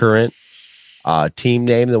the current team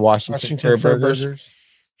name, the Washington Furburgers.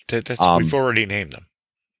 We've already named them.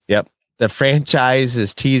 Yep. The franchise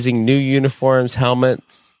is teasing new uniforms,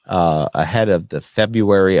 helmets ahead of the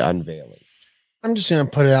February unveiling. I'm just going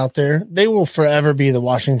to put it out there. They will forever be the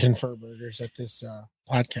Washington Furburgers at this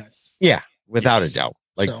podcast. Yeah, without a doubt.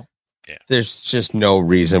 There's just no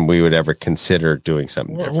reason we would ever consider doing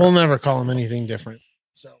something different. We'll never call them anything different.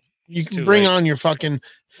 So you can bring on your fucking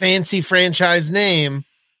fancy franchise name,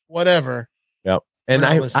 whatever. Yep. And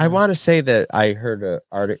I want to say that I heard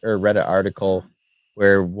read an article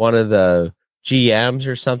where one of the GMs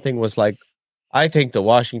or something was like, I think the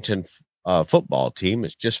Washington football team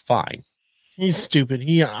is just fine. He's stupid.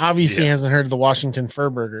 He obviously hasn't heard of the Washington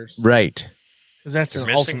Furburgers. Right. Because that's They're an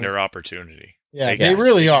missing ultimate. their opportunity. Yeah, they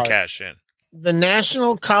really are. Cash in. The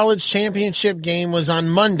National College Championship game was on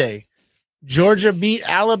Monday. Georgia beat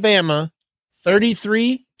Alabama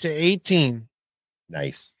 33-18.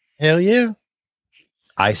 Nice. Hell yeah.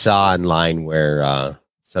 I saw online where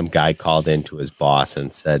some guy called into his boss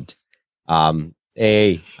and said,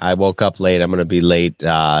 hey, I woke up late. I'm going to be late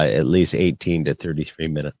at least 18 to 33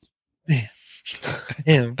 minutes.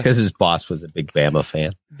 Damn. Because his boss was a big Bama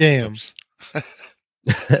fan. Damn.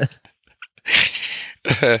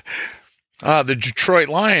 The Detroit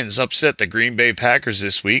Lions upset the Green Bay Packers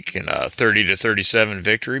this week in a 30-37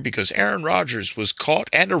 victory because Aaron Rodgers was caught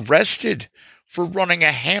and arrested for running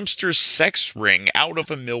a hamster sex ring out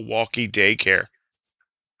of a Milwaukee daycare.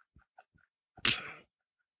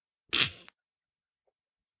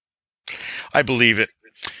 I believe it.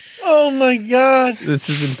 Oh my God. This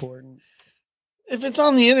is important. If it's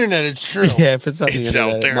on the internet, it's true. Yeah, if it's on the It's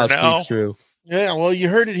internet, out there it must now. be true. Yeah, well, you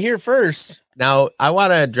heard it here first. Now, I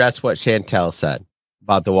want to address what Chantel said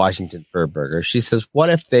about the Washington Furburger. She says, what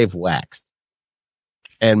if they've waxed?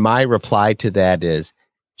 And my reply to that is,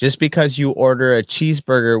 just because you order a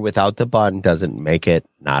cheeseburger without the bun doesn't make it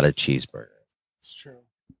not a cheeseburger. It's true.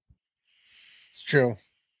 It's true.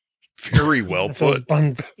 Very well put.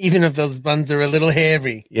 Even if those buns are a little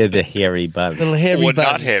hairy. Yeah, the hairy bun. Little hairy Well, buns.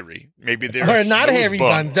 not hairy. Maybe they're Or not smooth hairy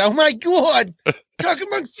bun. buns. Oh my God. Talk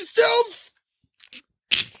amongst yourselves.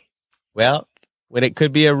 Well, when it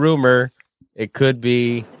could be a rumor, it could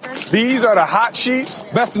be. These are the hot sheets.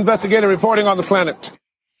 Best investigative reporting on the planet.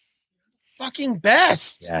 Fucking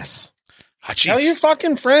best. Yes. Hot Tell cheeks. your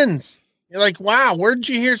fucking friends. You're like, wow, where did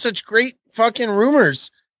you hear such great fucking rumors?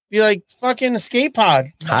 Be like, fucking Escape Pod.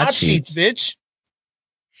 Hot sheets, bitch.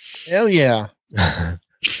 Hell yeah.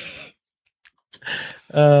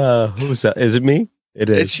 Who's that? Is it me? It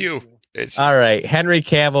is. It's you. It's All right. Henry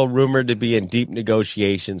Cavill rumored to be in deep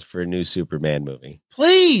negotiations for a new Superman movie.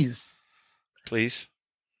 Please. please.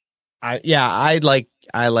 I like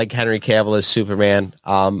Henry Cavill as Superman.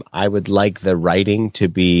 I would like the writing to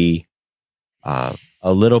be a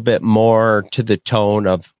little bit more to the tone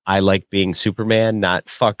of I like being Superman, not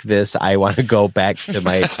fuck this. I want to go back to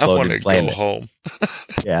my I want exploded to planet. go home.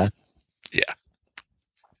 Yeah. Yeah.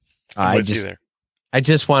 I with you there.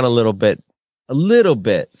 just want a little bit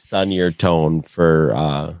sunnier tone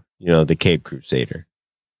for the Cape Crusader.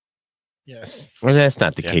 Yes. Well, that's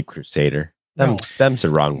not the Yeah. Cape Crusader. No. Them's the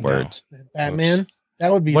wrong No. words. Batman.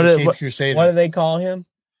 That would be What the do- Cape what- Crusader. What do they call him?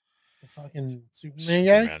 The fucking Superman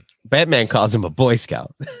guy? Superman. Batman calls him a Boy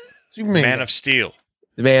Scout. Superman Man guy. of Steel.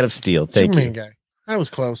 The Man of Steel. Thank Superman you. guy. I was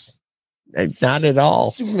close. Not at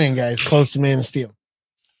all. Superman guy is close to Man of Steel.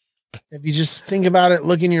 If you just think about it,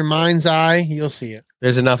 look in your mind's eye, you'll see it.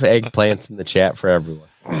 There's enough eggplants in the chat for everyone.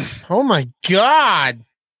 Oh my God.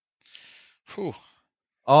 Whew.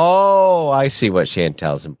 Oh, I see what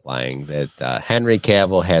Chantel's implying, that Henry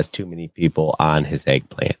Cavill has too many people on his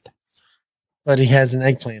eggplant. But he has an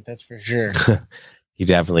eggplant, that's for sure. He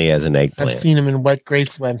definitely has an I've eggplant. seen him in wet gray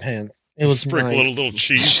sweatpants. It was Sprinkle nice. a little Did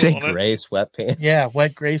you cheese say on it. gray sweatpants? Yeah,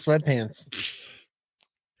 wet gray sweatpants.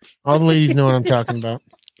 All the ladies know what I'm talking about.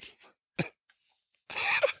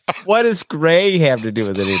 What does gray have to do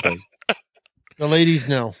with anything? The ladies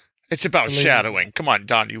know. It's about The ladies- shadowing. Come on,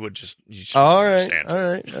 Don. You just All right,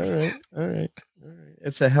 understand. all right.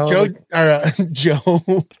 It's a hell Joe of Joe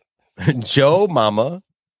a Joe Mama.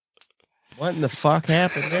 What in the fuck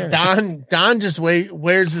happened there? Don just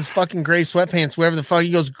wears his fucking gray sweatpants wherever the fuck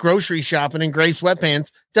he goes grocery shopping in gray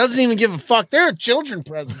sweatpants. Doesn't even give a fuck. They're a children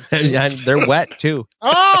present. And they're wet too.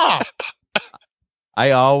 Oh,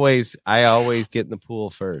 I always get in the pool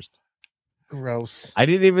first. gross. I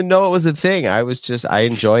didn't even know it was a thing. I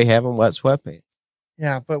enjoy having wet sweatpants.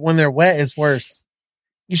 Yeah, but when they're wet, it's worse.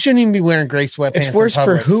 You shouldn't even be wearing gray sweatpants. It's worse in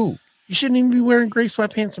for public. who? You shouldn't even be wearing gray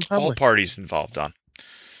sweatpants in All public. parties involved, Don.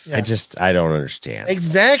 Yeah. I don't understand.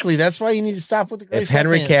 Exactly. That's why you need to stop with the gray If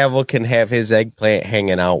Henry sweatpants. Cavill can have his eggplant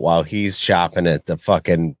hanging out while he's shopping at the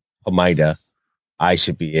fucking Pomida, I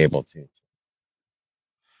should be able to.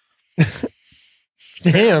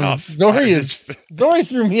 Damn, enough. Zori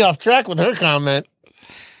threw me off track with her comment.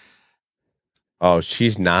 Oh,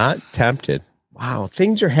 she's not tempted. Wow,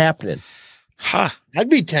 things are happening. Huh. I'd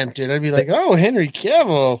be tempted. I'd be like, oh, Henry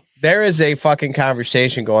Cavill. There is a fucking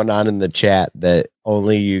conversation going on in the chat that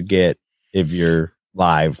only you get if you're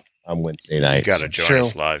live on Wednesday You nights. got to join True.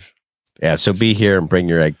 us live. Yeah, so be here and bring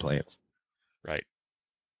your eggplants. Right.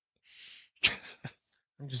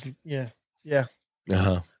 I'm just, yeah.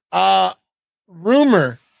 Uh-huh.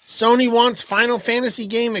 Rumor Sony wants Final Fantasy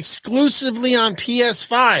game exclusively on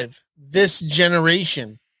PS5 this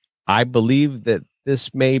generation. I believe that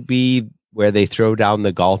this may be where they throw down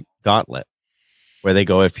the gauntlet, where they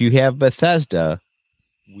go, if you have Bethesda,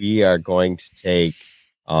 we are going to take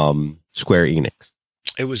Square Enix.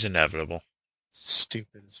 It was inevitable.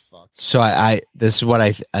 Stupid as fuck. So this is what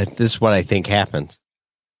I think happens.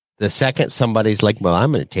 The second somebody's like, well,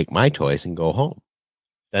 I'm going to take my toys and go home.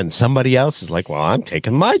 Then somebody else is like, well, I'm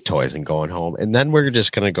taking my toys and going home. And then we're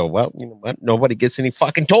just going to go, well, you know what? Nobody gets any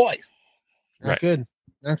fucking toys. Not Right. good.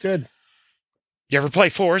 Not good. You ever play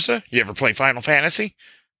Forza? You ever play Final Fantasy?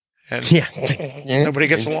 And Yeah. nobody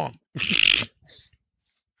gets along.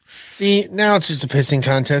 See, now it's just a pissing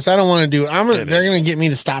contest. I don't want to do. They're gonna get me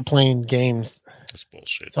to stop playing games. That's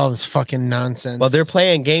bullshit. It's all this fucking nonsense. Well, they're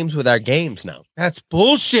playing games with our games now. That's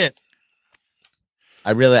bullshit.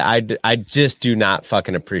 I just do not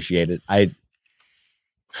fucking appreciate it.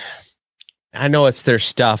 I know it's their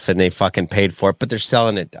stuff and they fucking paid for it, but they're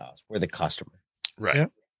selling it to us. We're the customer. Right.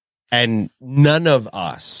 Yep. And none of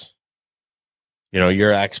us,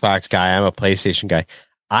 you're an Xbox guy. I'm a PlayStation guy.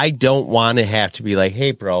 I don't want to have to be like,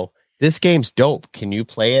 hey, bro, this game's dope. Can you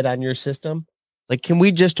play it on your system? Like, can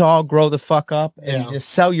we just all grow the fuck up and just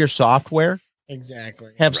sell your software?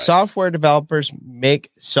 Exactly. Have software developers make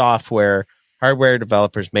software, hardware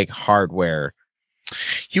developers make hardware.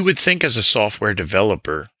 You would think as a software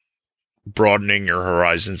developer, broadening your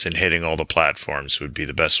horizons and hitting all the platforms would be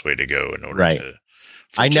the best way to go in order Right. to.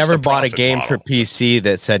 I just never a bought a profit game for model. PC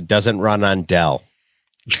that said doesn't run on Dell.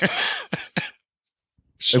 It's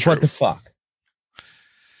Like, what true. the fuck?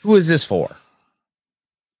 Who is this for?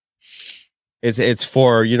 It's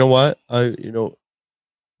for, you know what?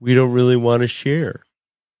 We don't really want to share.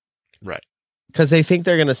 Right. Because they think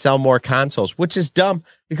they're going to sell more consoles, which is dumb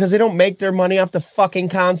because they don't make their money off the fucking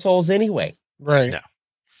consoles anyway. Right. Yeah.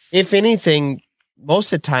 If anything,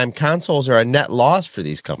 most of the time, consoles are a net loss for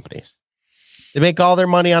these companies. They make all their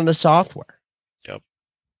money on the software. Yep.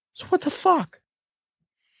 So what the fuck?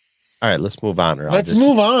 All right, let's move on. Let's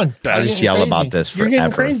move on. I'll You're just getting yell crazy. about this You're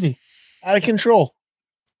getting forever. crazy. Out of control.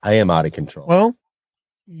 I am out of control. Well,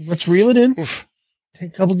 let's reel it in. Oof. Take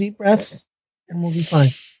a couple deep breaths, and we'll be fine.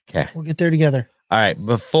 Okay. We'll get there together. All right.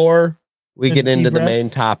 Before we Take get deep into the breaths. main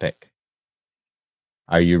topic,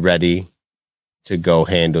 are you ready to go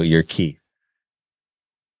handle your key?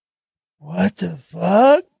 What the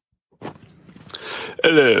fuck?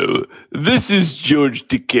 Hello, this is George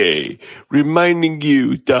Takei, reminding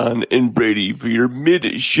you, Don and Brady, for your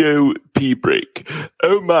mid-show pee break.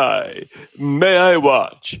 Oh my, may I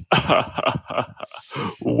watch?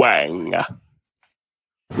 Wang.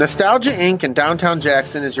 Nostalgia Inc. in downtown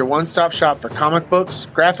Jackson is your one-stop shop for comic books,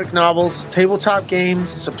 graphic novels, tabletop games,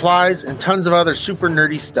 supplies, and tons of other super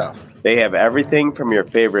nerdy stuff. They have everything from your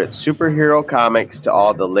favorite superhero comics to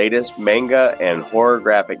all the latest manga and horror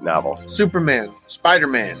graphic novels. Superman,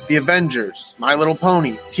 Spider-Man, The Avengers, My Little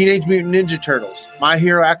Pony, Teenage Mutant Ninja Turtles, My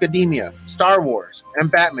Hero Academia, Star Wars, and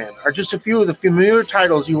Batman are just a few of the familiar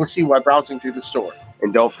titles you will see while browsing through the store.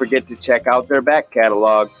 And don't forget to check out their back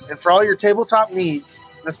catalog. And for all your tabletop needs,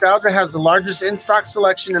 Nostalgia has the largest in-stock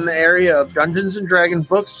selection in the area of Dungeons & Dragons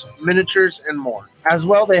books, miniatures, and more. As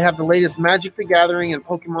well, they have the latest Magic the Gathering and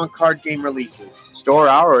Pokemon card game releases. Store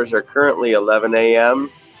hours are currently 11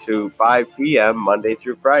 a.m. to 5 p.m. Monday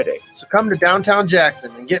through Friday. So come to downtown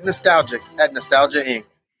Jackson and get nostalgic at Nostalgia Inc.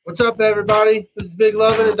 What's up, everybody? This is Big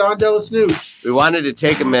Lovin' and Don Della Snooch. We wanted to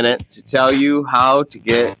take a minute to tell you how to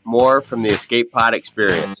get more from the Escape Pod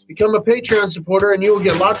experience. Become a Patreon supporter and you will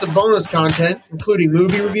get lots of bonus content, including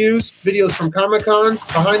movie reviews, videos from Comic-Con,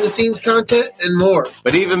 behind-the-scenes content, and more.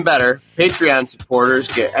 But even better, Patreon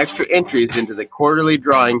supporters get extra entries into the quarterly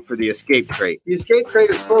drawing for the Escape Crate. The Escape Crate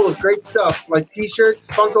is full of great stuff like t-shirts,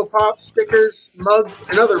 Funko Pop, stickers, mugs,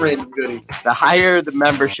 and other random goodies. The higher the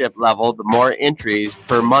membership level, the more entries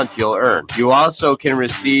per month you'll earn. You also can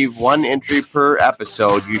receive one entry per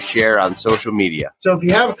episode you share on social media. So if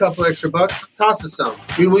you have a couple extra bucks, toss us some.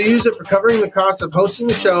 We will use it for covering the cost of hosting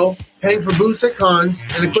the show, paying for booths at cons,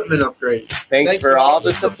 and equipment upgrades. Thanks for all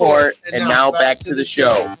the support, and now back to the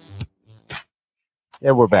show.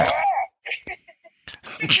 Yeah, we're back.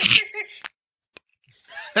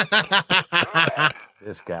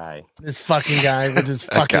 This guy. This fucking guy with his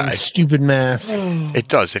fucking stupid mask. It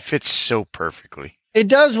does. It fits so perfectly. It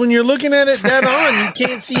does. When you're looking at it dead on, you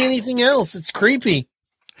can't see anything else. It's creepy.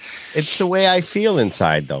 It's the way I feel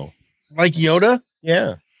inside, though. Like Yoda?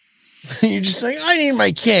 Yeah. You're just like, I need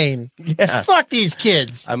my cane. Yeah. Fuck these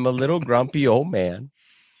kids. I'm a little grumpy old man.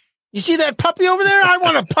 You see that puppy over there? I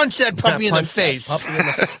want to punch that puppy in the face.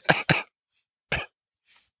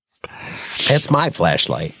 That's my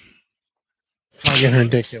flashlight. Fucking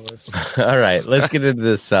ridiculous. All right, let's get into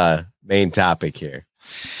this main topic here.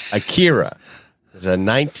 Akira is a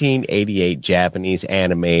 1988 Japanese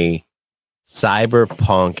anime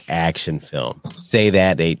cyberpunk action film. Say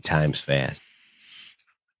that 8 times fast.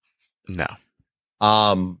 No.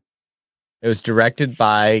 It was directed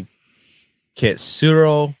by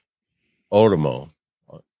Kitsuro Otomo,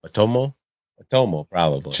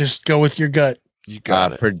 probably. Just go with your gut. You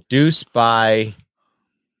got it. Produced by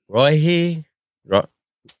Rohai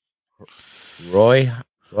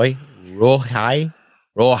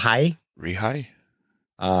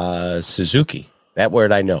Suzuki. That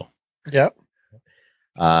word I know. Yep.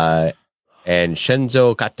 And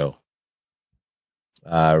Shenzo Kato.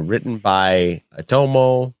 Written by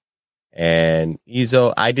Otomo and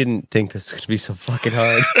Izo. I didn't think this was going to be so fucking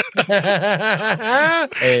hard.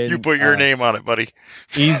 And, you put your name on it, buddy.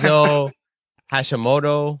 Izo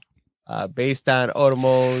Hashimoto, based on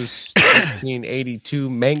Otomo's 1982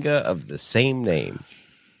 manga of the same name.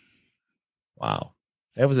 Wow.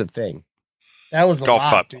 That was a thing. That was a Golf lot,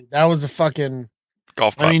 clap. dude. That was a fucking...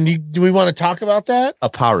 Golf clap. I mean, do we want to talk about that?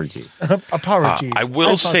 Apologies. Apologies. I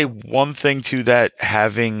will say one thing to that,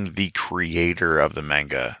 having the creator of the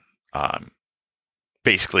manga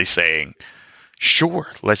basically saying, sure,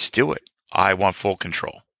 let's do it. I want full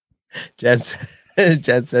control. Jen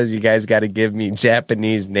says you guys got to give me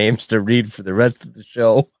Japanese names to read for the rest of the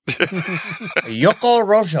show. Yoko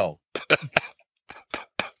Rojo.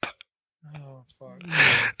 Oh, fuck.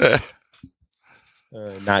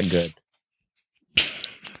 Not good.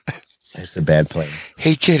 That's a bad plan.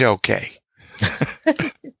 He did okay.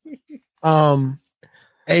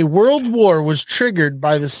 A world war was triggered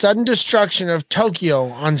by the sudden destruction of Tokyo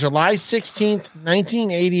on July 16th,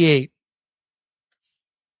 1988.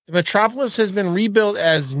 The metropolis has been rebuilt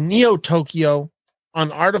as Neo-Tokyo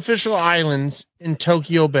on artificial islands in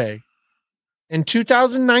Tokyo Bay. In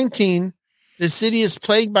 2019, the city is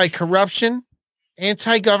plagued by corruption,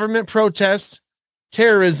 anti-government protests,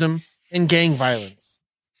 terrorism, and gang violence.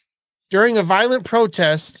 During a violent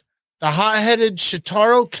protest, the hot-headed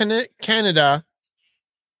Shitaro Kaneda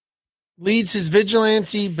leads his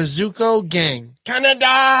vigilante Bazooka gang. Canada!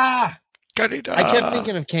 I kept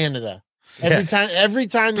thinking of Canada. Every time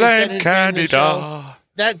they said his name in the show.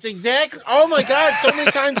 That's exactly. Oh my God. So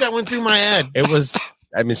many times that went through my head. It was,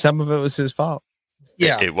 I mean, some of it was his fault.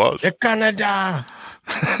 Yeah. It was. Canada.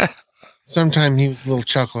 sometime he was a little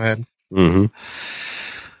chucklehead. Mm-hmm.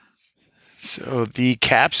 So the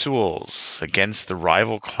capsules against the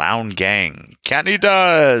rival clown gang.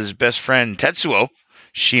 Kaneda's best friend Tetsuo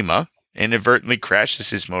Shima inadvertently crashes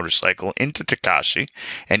his motorcycle into Takashi,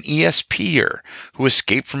 an ESPer who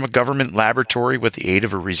escaped from a government laboratory with the aid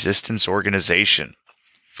of a resistance organization.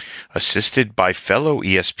 Assisted by fellow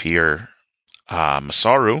ESPer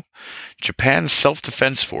Masaru, Japan's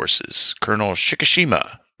self-defense forces, Colonel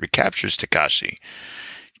Shikishima, recaptures Takashi,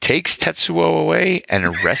 takes Tetsuo away, and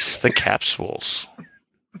arrests the capsules.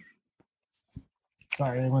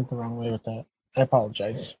 Sorry, I went the wrong way with that. I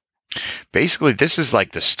apologize. Basically, this is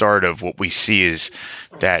like the start of what we see is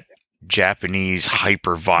that Japanese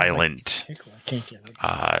hyper-violent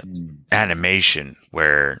animation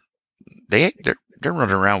where they're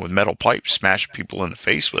running around with metal pipes, smashing people in the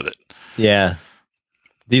face with it. Yeah.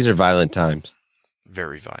 These are violent times.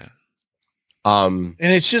 Very violent. And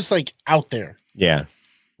it's just like out there. Yeah.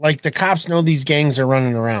 Like the cops know these gangs are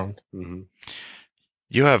running around. Mm-hmm.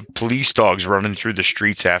 You have police dogs running through the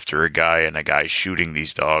streets after a guy, and a guy shooting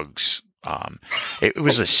these dogs. It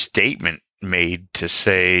was a statement made to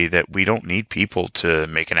say that we don't need people to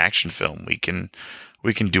make an action film. We can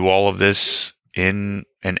do all of this in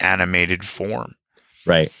an animated form.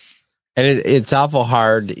 Right. And it's awful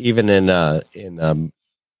hard, even in a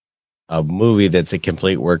movie that's a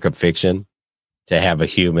complete work of fiction, to have a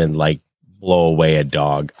human like blow away a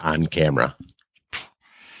dog on camera.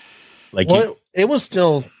 Like, well, it was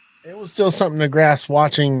still something to grasp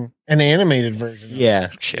watching an animated version. Yeah.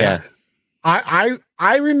 I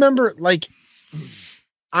remember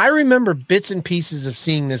bits and pieces of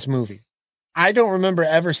seeing this movie. I don't remember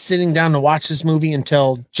ever sitting down to watch this movie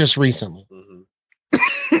until just recently. Mm-hmm.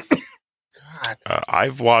 God.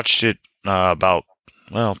 I've watched it about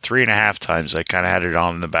 3.5 times. I kind of had it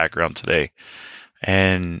on in the background today,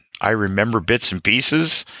 and I remember bits and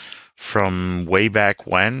pieces from way back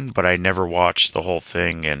when, but I never watched the whole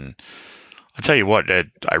thing. And I'll tell you what,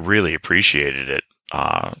 I really appreciated it.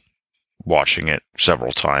 Watching it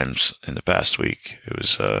several times in the past week, it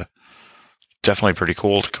was definitely pretty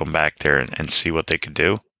cool to come back there and see what they could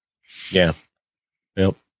do. Yeah.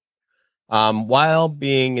 Yep. While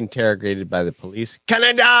being interrogated by the police,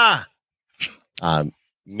 Canada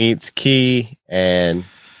meets Key and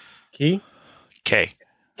Key? K.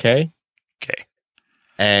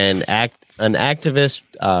 And an activist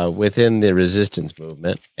within the resistance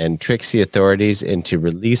movement, and tricks the authorities into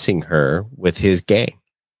releasing her with his gang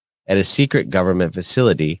at a secret government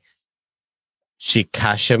facility,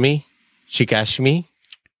 Shikishima.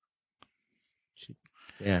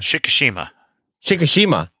 Yeah. Shikishima.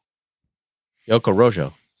 Yoko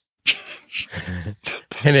Rojo.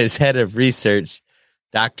 And his head of research,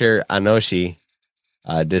 Dr. Anoshi,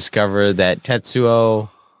 discovered that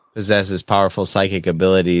Tetsuo possesses powerful psychic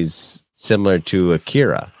abilities similar to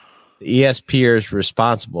Akira. The ESP is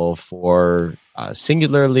responsible for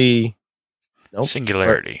singularity that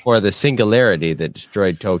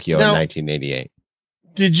destroyed Tokyo in 1988.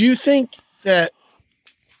 Did you think that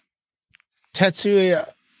Tetsuya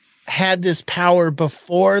had this power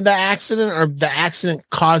before the accident, or the accident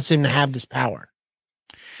caused him to have this power?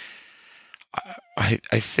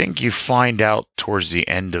 I think you find out towards the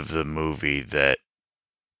end of the movie that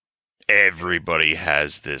everybody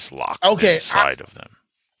has this locked inside of them.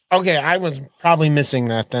 Okay, I was probably missing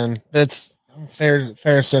that then. That's fair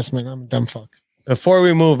assessment. I'm a dumb fuck. Before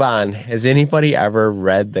we move on, has anybody ever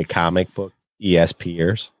read the comic book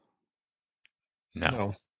ESPers?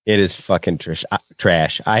 No. It is fucking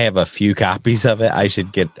trash. I have a few copies of it. I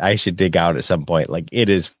should dig out at some point. Like, it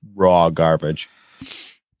is raw garbage.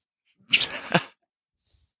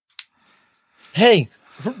 Hey,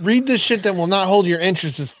 read this shit that will not hold your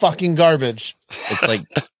interest as fucking garbage. It's like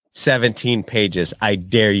 17 pages. I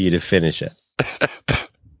dare you to finish it.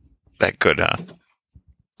 That could, huh?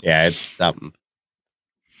 Yeah, it's something.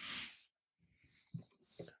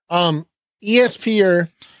 ESPer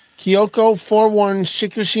Kyoko forewarns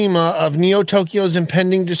Shikishima of Neo Tokyo's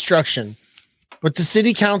impending destruction, but the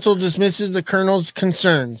city council dismisses the colonel's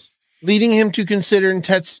concerns, leading him to consider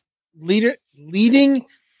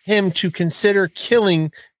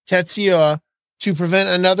killing Tetsuya to prevent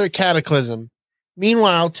another cataclysm.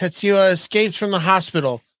 Meanwhile, Tetsuya escapes from the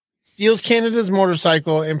hospital, steals Canada's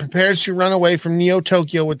motorcycle, and prepares to run away from Neo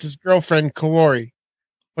Tokyo with his girlfriend Kaori.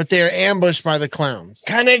 But they are ambushed by the clowns.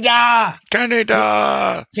 Canada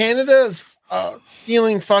is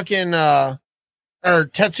stealing fucking or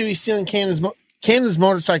Tetsuya stealing Canada's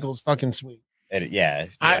motorcycle is fucking sweet. Yeah,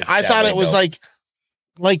 I thought it was like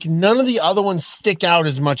none of the other ones stick out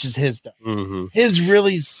as much as his does. Mm-hmm. His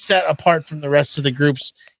really set apart from the rest of the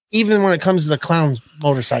groups even when it comes to the clowns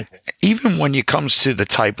motorcycles. Even when it comes to the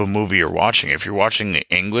type of movie you're watching, if you're watching the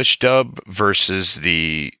English dub versus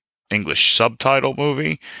the English subtitle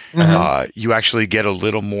movie, you actually get a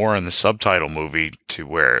little more in the subtitle movie to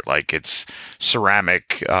where like it's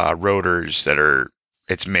ceramic rotors that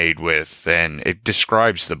it's made with, and it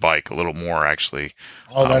describes the bike a little more actually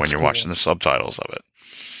when you're watching the subtitles of it.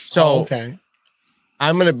 So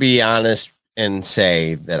I'm going to be honest and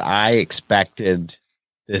say that I expected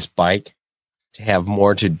this bike to have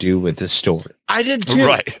more to do with the story. I did too.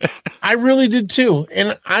 Right. I really did too.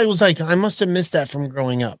 And I was like, I must have missed that from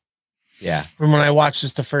growing up. Yeah. From when I watched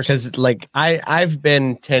this the first time. Because like I've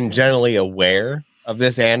been tangentially aware of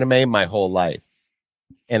this anime my whole life.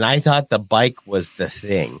 And I thought the bike was the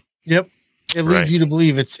thing. Yep. It leads you to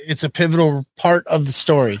believe it's a pivotal part of the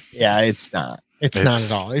story. Yeah, it's not. It's not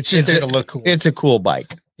at all. It's just there to look cool. It's a cool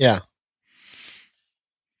bike. Yeah.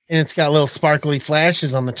 And it's got little sparkly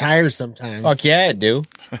flashes on the tires sometimes. Fuck yeah, it do.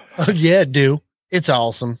 Fuck yeah, it do. It's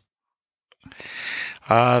awesome.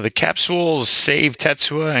 The capsules save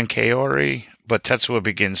Tetsuya and Kaori, but Tetsuya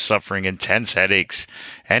begins suffering intense headaches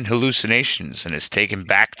and hallucinations and is taken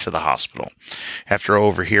back to the hospital. After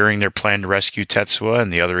overhearing their plan to rescue Tetsuya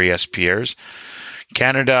and the other ESPers,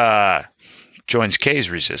 Canada joins K's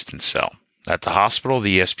resistance cell. At the hospital,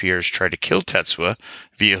 the ESPers try to kill Tetsuya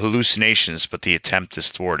via hallucinations, but the attempt is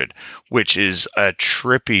thwarted, which is a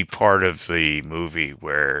trippy part of the movie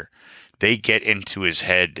where they get into his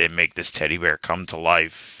head and make this teddy bear come to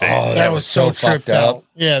life. Oh, that was so tripped out.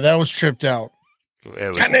 Yeah, that was tripped out.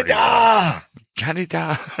 Canada!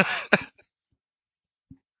 Canada!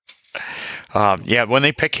 When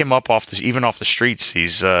they pick him up off the streets,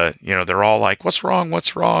 he's they're all like, "What's wrong?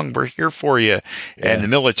 What's wrong? We're here for you." Yeah. And the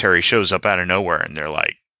military shows up out of nowhere, and they're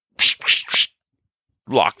like, psh, psh, psh,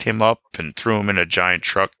 locked him up and threw him in a giant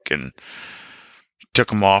truck and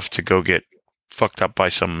took him off to go get fucked up by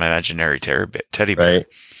some imaginary teddy bear. Right?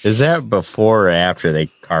 Is that before or after they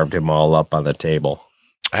carved him all up on the table?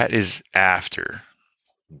 That is after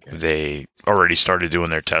they already started doing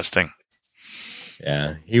their testing.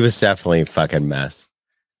 Yeah, he was definitely a fucking mess.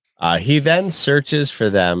 He then searches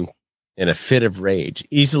for them in a fit of rage,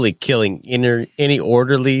 easily killing any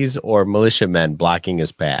orderlies or militiamen blocking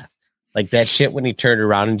his path. Like that shit when he turned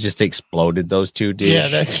around and just exploded those two dudes. Yeah,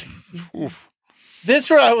 that's...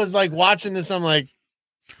 This where I was like watching this, I'm like,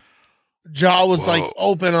 jaw was like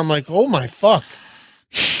open. I'm like, oh my fuck.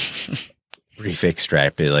 Brief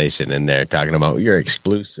extrapolation in there talking about your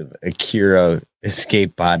exclusive Akira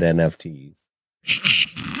escape pod NFTs.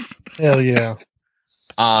 Hell yeah.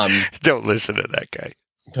 Don't listen to that guy.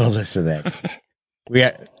 Don't listen to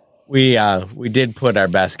that. We did put our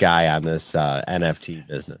best guy on this NFT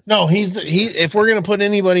business. No, if we're gonna put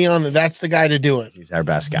anybody on that's the guy to do it. He's our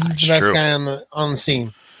best guy. He's the best guy on the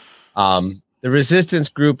scene. The resistance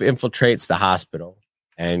group infiltrates the hospital,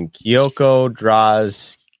 and Kyoko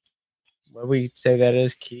draws. What do we say that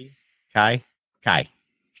is? Kai. K.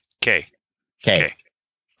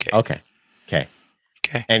 Okay.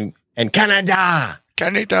 And Canada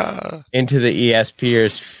into the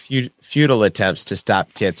ESPers' futile attempts to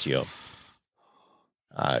stop Tetsuya.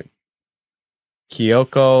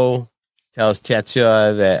 Kyoko tells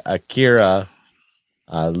Tetsuya that Akira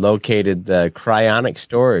located the cryonic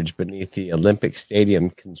storage beneath the Olympic Stadium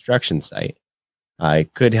construction site.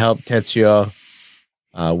 It could help Tetsuya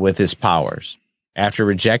with his powers. After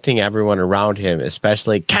rejecting everyone around him,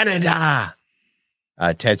 especially Canada,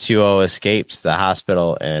 Tetsuya escapes the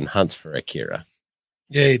hospital and hunts for Akira.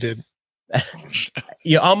 Yeah, he did.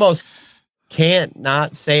 You almost can't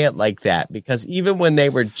not say it like that, because even when they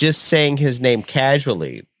were just saying his name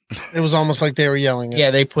casually, it was almost like they were yelling it.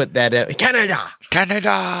 Yeah, they put that in. Canada.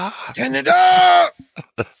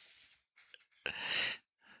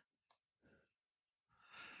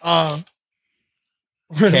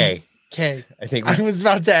 K. I think I was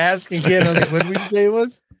about to ask again. I was like, what did we say it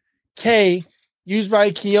was? K, used by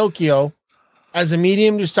Kyoko as a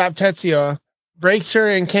medium to stop Tetsuya, breaks her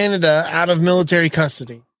and Canada out of military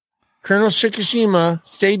custody. Colonel Shikishima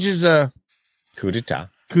stages a coup d'etat,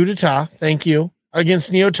 thank you,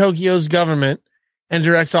 against Neo Tokyo's government and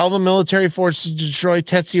directs all the military forces to destroy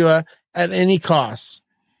Tetsuya at any cost.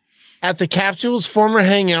 At the capsule's former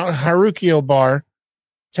hangout, Harukyo Bar,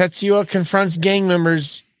 Tetsuya confronts gang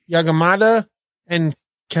members Yagamada and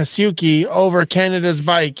Kasuki over Canada's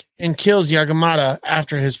bike and kills Yagamada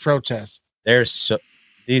after his protest.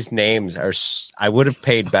 These names are. I would have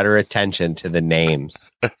paid better attention to the names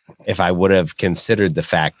if I would have considered the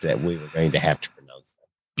fact that we were going to have to pronounce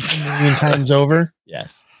them a million times over.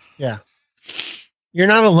 Yes. Yeah. You're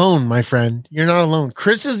not alone, my friend. You're not alone.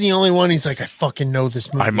 Chris is the only one. He's like, I fucking know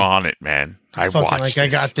this movie. I'm on it, man. I fucking watched like, it. I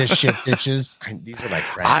got this shit, bitches. These are my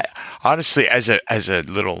friends. Honestly, as a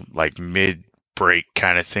little like mid break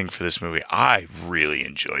kind of thing for this movie, I really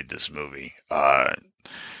enjoyed this movie.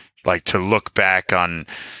 Like to look back on,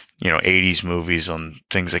 80s movies on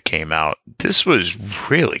things that came out. This was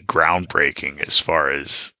really groundbreaking as far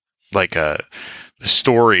as like the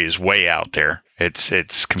story is way out there.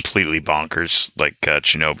 It's completely bonkers. Like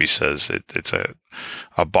Shinobi says, it's a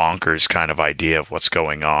bonkers kind of idea of what's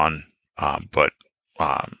going on. But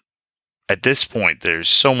at this point, there's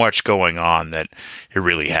so much going on that it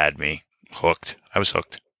really had me hooked. I was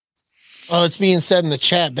hooked. Oh, it's being said in the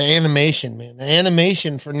chat, the animation, man. The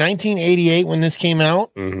animation for 1988 when this came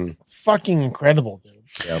out, it's fucking incredible, dude.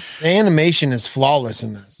 Yep. The animation is flawless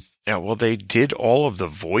in this. Yeah, well, they did all of the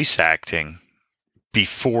voice acting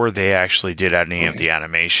before they actually did any of the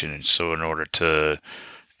animation. And so in order to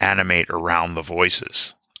animate around the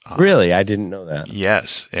voices. Really? I didn't know that.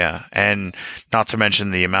 Yes, yeah. And not to mention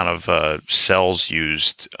the amount of cells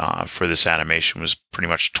used for this animation was pretty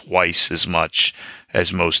much twice as much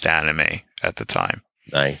as most anime at the time.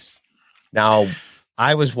 Nice. Now,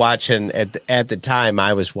 I was watching, at the time,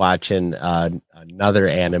 I was watching another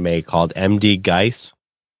anime called MD Geis.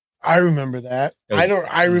 I remember that.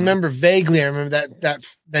 I remember vaguely. I remember that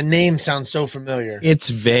the name sounds so familiar. It's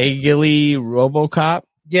vaguely RoboCop.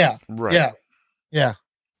 Yeah. Right. Yeah.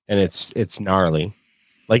 And it's gnarly.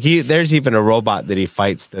 Like there's even a robot that he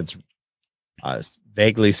fights that's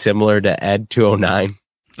vaguely similar to Ed 209.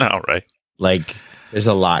 Oh, right. Like there's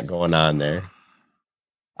a lot going on there.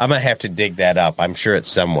 I'm gonna have to dig that up. I'm sure it's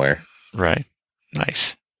somewhere. Right.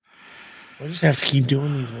 Nice. We'll just have to keep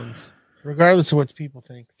doing these ones, regardless of what people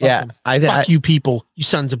think. Fuck you people, you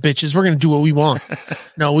sons of bitches. We're gonna do what we want.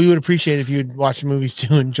 No, we would appreciate it if you'd watch movies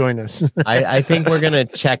too and join us. I think we're gonna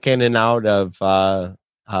check in and out of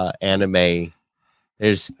anime.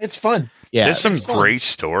 It's fun. Yeah, there's some great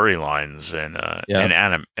storylines and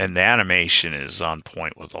the animation is on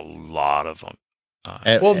point with a lot of them.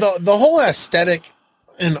 Well, the whole aesthetic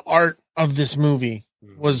and art of this movie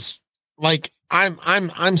was like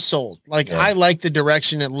I'm sold. Like I like the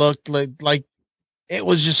direction it looked like it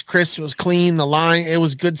was just crisp. It was clean. The line, it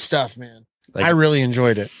was good stuff, man. Like, I really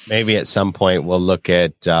enjoyed it. Maybe at some point we'll look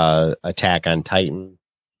at Attack on Titan.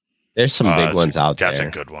 There's some big ones out there. That's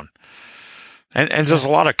a good one. And there's a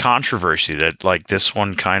lot of controversy that like this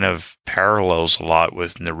one kind of parallels a lot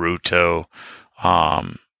with Naruto,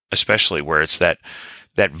 especially where it's that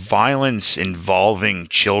violence involving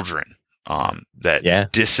children, that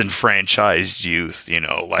disenfranchised youth,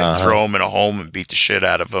 throw them in a home and beat the shit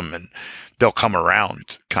out of them and they'll come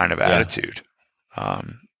around kind of attitude.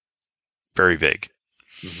 Very big.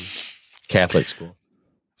 Catholic school.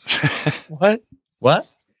 What?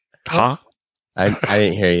 Huh? I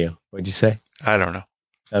didn't hear you. What'd you say? I don't know.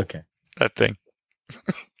 Okay. That thing.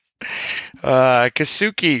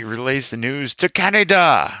 Kasuki relays the news to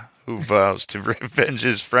Kaneda, who vows to revenge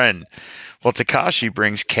his friend. While Takashi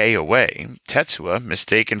brings Kei away, Tetsuya,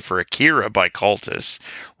 mistaken for Akira by cultists,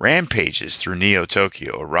 rampages through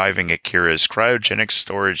Neo-Tokyo, arriving at Kira's cryogenic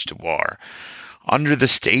storage devoir under the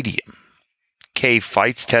stadium. Kei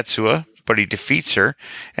fights Tetsuya, but he defeats her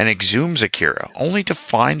and exhumes Akira, only to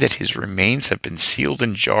find that his remains have been sealed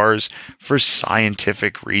in jars for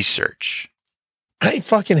scientific research. I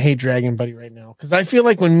fucking hate Dragon Buddy right now because I feel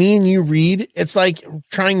like when me and you read, it's like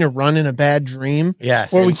trying to run in a bad dream.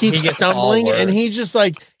 Yes, where we keep stumbling, and he's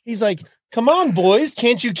like, "Come on, boys,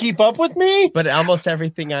 can't you keep up with me?" But almost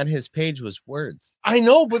everything on his page was words. I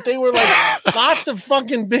know, but they were like lots of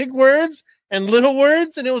fucking big words and little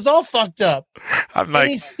words, and it was all fucked up. I'm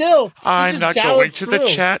like, I'm not going to the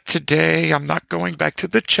chat today. I'm not going back to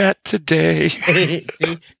the chat today.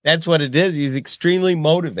 See, that's what it is. He's extremely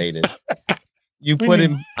motivated. You put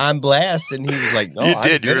him on blast, and he was like, "No, you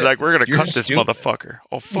did. You were like, we're going to cut this motherfucker."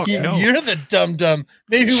 Oh fuck, no! You're the dum.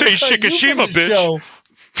 Maybe say Shikishima, bitch.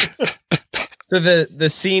 So the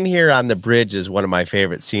scene here on the bridge is one of my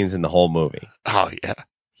favorite scenes in the whole movie. Oh yeah,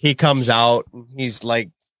 he comes out. He's like,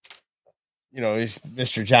 he's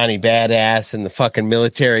Mr. Johnny Badass, and the fucking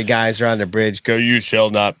military guys are on the bridge. Go, you shall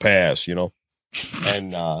not pass.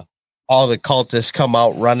 And all the cultists come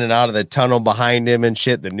out running out of the tunnel behind him and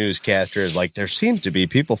shit. The newscaster is like, there seems to be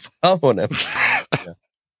people following him.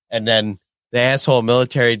 And then the asshole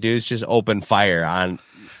military dudes just open fire on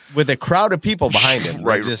with a crowd of people behind him.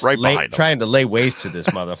 right behind him. Trying to lay waste to this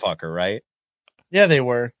motherfucker, right? Yeah, they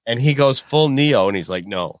were. And he goes full Neo and he's like,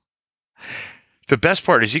 no. The best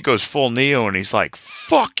part is he goes full Neo and he's like,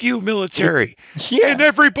 fuck you, military. Yeah. And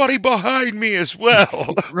everybody behind me as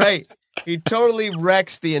well. Right. He totally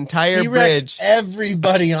wrecks the entire He bridge. wrecks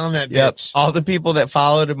everybody on that Yep. bitch. All the people that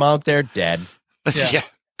followed him out there dead. Yeah,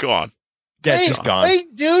 go on. That's just gone.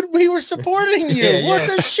 Wait, dude, we were supporting you. Yeah, What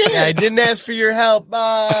yeah. the shit? Yeah, I didn't ask for your help.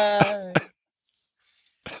 Bye.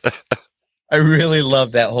 I really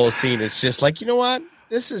love that whole scene. It's just like, you know what?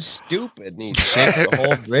 This is stupid. And he shakes the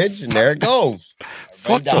whole bridge, and there it goes.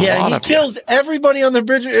 Fuck the Yeah, lot he of kills everybody on the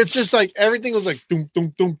bridge. It's just like everything was like doom,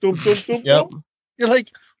 doom, doom, doom, doom, doom. Yep. Doom. You're like,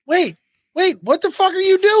 wait, what the fuck are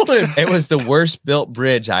you doing? It was the worst built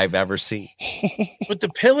bridge I've ever seen. But the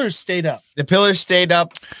pillars stayed up. The pillars stayed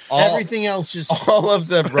up. Everything else just all of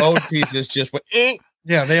the road pieces just went.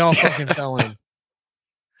 Yeah, they all fucking fell in.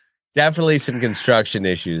 Definitely some construction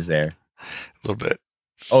issues there. A little bit.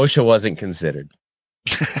 OSHA wasn't considered.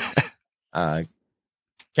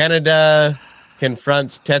 Canada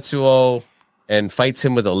confronts Tetsuo and fights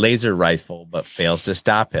him with a laser rifle, but fails to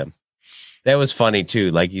stop him. That was funny too.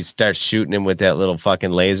 Like he starts shooting him with that little fucking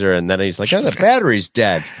laser, and then he's like, "Oh, the battery's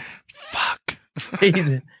dead." Fuck.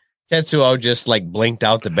 Tetsuo just like blinked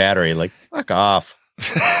out the battery, like fuck off.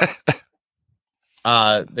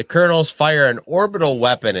 The colonels fire an orbital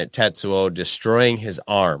weapon at Tetsuo, destroying his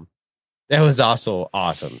arm. That was also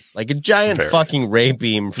awesome. Like a giant fucking ray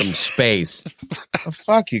beam from space. Oh,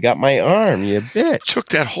 fuck, you got my arm, you bitch. Took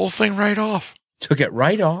that whole thing right off. Took it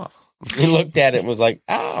right off. He looked at it and was like,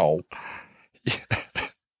 ow.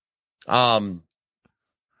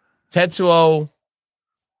 Tetsuo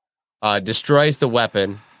destroys the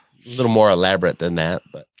weapon. A little more elaborate than that,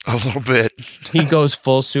 but a little bit. He goes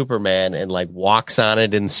full Superman and like walks on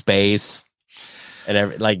it in space.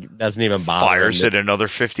 And like doesn't even bother. Fires it another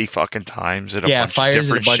 50 fucking times. Fires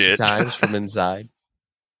it a bunch of times from inside.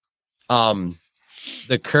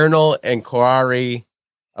 The colonel and Korari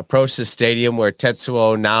approach the stadium where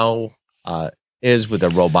Tetsuo now is with a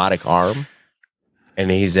robotic arm,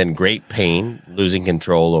 and he's in great pain, losing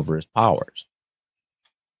control over his powers.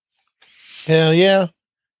 Hell yeah.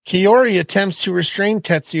 Kiori attempts to restrain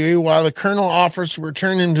Tetsuo while the colonel offers to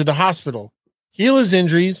return him to the hospital, heal his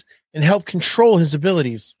injuries, and help control his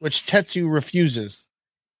abilities, which Tetsuo refuses.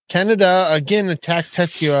 Canada again attacks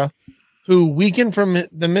Tetsuo, who, weakened from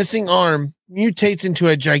the missing arm, mutates into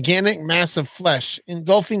a gigantic mass of flesh,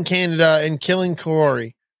 engulfing Canada and killing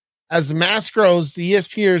Kaori. As the mass grows, the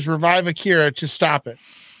ESPers revive Akira to stop it.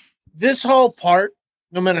 This whole part,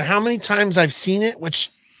 no matter how many times I've seen it, which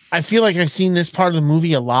I feel like I've seen this part of the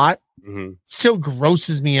movie a lot, still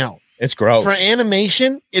grosses me out. It's gross. For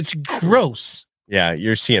animation, it's gross. Yeah,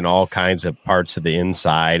 you're seeing all kinds of parts of the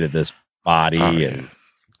inside of this body and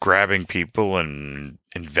grabbing people and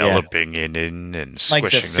enveloping it in and squishing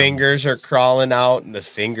like the fingers are crawling out and the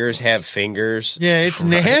fingers have fingers. Yeah, it's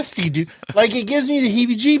nasty, dude. Like it gives me the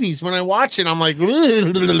heebie-jeebies when I watch it. I'm like, yep.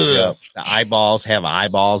 The eyeballs have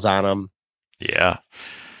eyeballs on them. Yeah,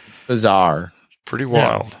 it's bizarre. Pretty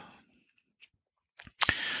wild. Yeah.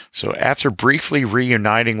 So after briefly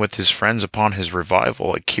reuniting with his friends upon his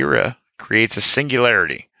revival, Akira creates a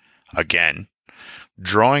singularity again,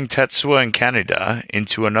 drawing Tetsuo and Canada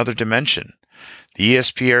into another dimension. The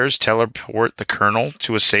ESPers teleport the colonel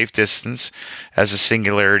to a safe distance as the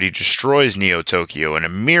singularity destroys Neo Tokyo in a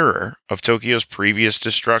mirror of Tokyo's previous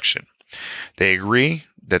destruction. They agree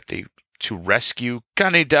that to rescue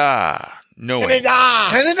Canada, knowing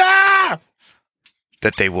Canada!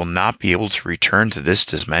 that they will not be able to return to this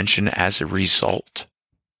dimension as a result.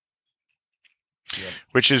 Yep.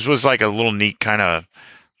 Which was like a little neat kind of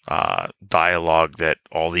dialogue that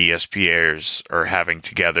all the ESPers are having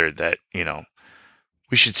together that, you know,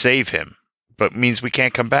 we should save him, but means we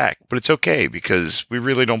can't come back. But it's okay because we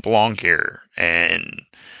really don't belong here. And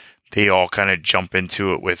they all kind of jump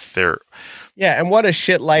into it with their... Yeah, and what a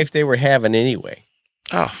shit life they were having anyway.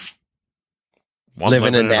 Oh.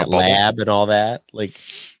 Living in that lab and all that. Like,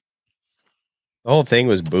 the whole thing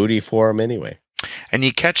was booty for them anyway. And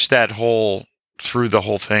you catch that through the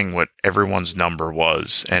whole thing, what everyone's number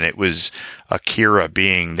was. And it was Akira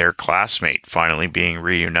being their classmate, finally being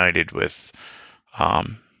reunited with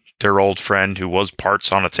their old friend who was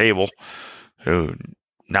parts on a table, who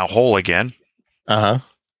now whole again.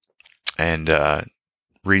 And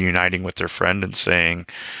reuniting with their friend and saying,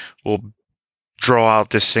 we'll draw out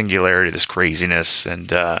this singularity, this craziness,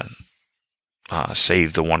 and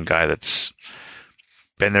save the one guy that's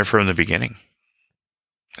been there from the beginning,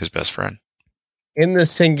 his best friend. In the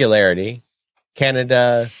singularity,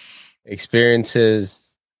 Canada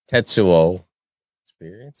experiences Tetsuo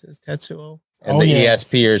and the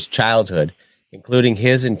ESPer's childhood, including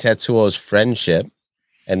his and Tetsuo's friendship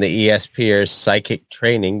and the ESPer's psychic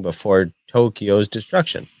training before Tokyo's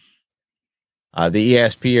destruction. The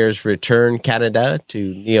ESPers return Canada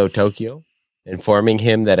to Neo Tokyo, informing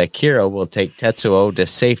him that Akira will take Tetsuo to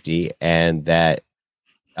safety and that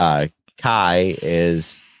Kai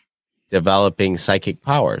is developing psychic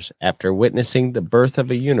powers. After witnessing the birth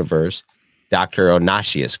of a universe, Dr.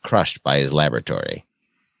 Onashi is crushed by his laboratory.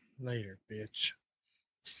 Later, bitch.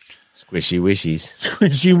 Squishy wishies.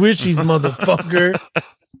 Squishy wishies, motherfucker.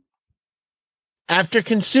 After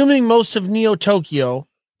consuming most of Neo Tokyo,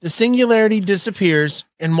 the singularity disappears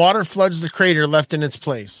and water floods the crater left in its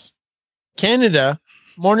place. Canada,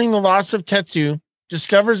 mourning the loss of Tetsu,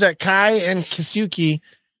 discovers that Kai and Kisuke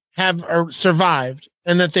have survived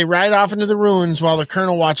and that they ride off into the ruins while the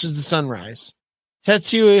colonel watches the sunrise.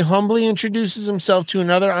 Tetsuo humbly introduces himself to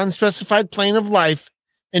another unspecified plane of life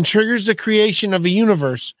and triggers the creation of a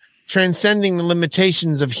universe transcending the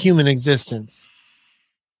limitations of human existence.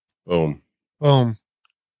 Boom. Boom.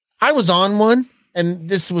 I was on one, and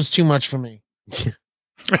this was too much for me.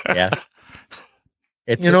 Yeah.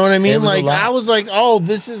 You know what I mean? Like, I was like, oh,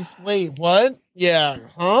 this is, wait, what? Yeah.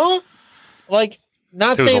 Huh? Like,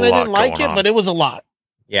 not saying I didn't like it, but it was a lot.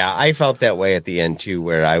 Yeah, I felt that way at the end, too,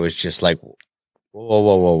 where I was just like,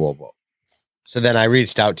 whoa. So then I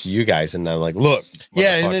reached out to you guys, and I'm like, look.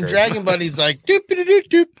 Yeah, and then Dragon Buddy's like, doop, doop, doop,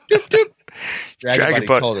 doop, doop, doop. Dragon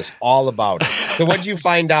Buddy told us all about it. So what did you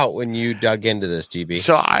find out when you dug into this, DB?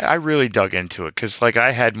 So I really dug into it because, like,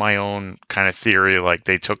 I had my own kind of theory. Like,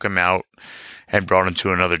 they took him out and brought him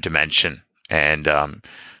to another dimension. And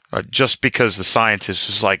just because the scientist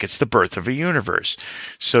was like, it's the birth of a universe.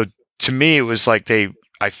 So to me, it was like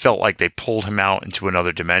I felt like they pulled him out into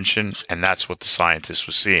another dimension. And that's what the scientist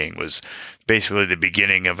was seeing, was basically the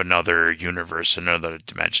beginning of another universe, another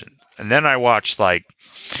dimension. And then I watched, like,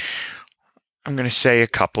 I'm going to say a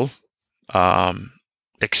couple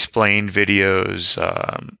explained videos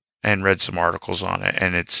and read some articles on it.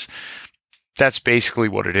 And that's basically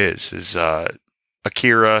what it is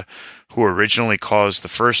Akira, who originally caused the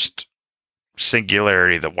first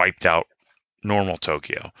singularity that wiped out normal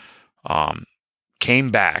Tokyo,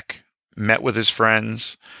 came back, met with his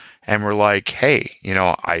friends, and were like, hey, you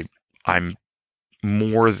know, I'm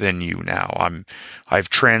more than you now. I've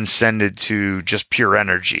transcended to just pure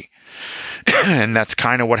energy. And that's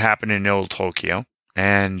kind of what happened in old Tokyo.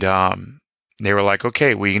 And they were like,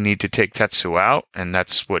 okay, we need to take Tetsuo out. And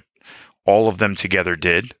that's what all of them together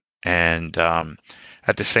did. And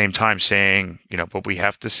at the same time saying, you know, but we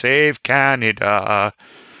have to save Canada.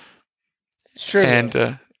 It's true.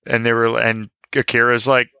 And Akira's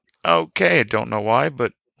like, okay, I don't know why,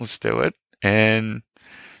 but let's do it. And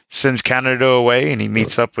sends Canada away, and he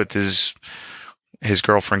meets up with his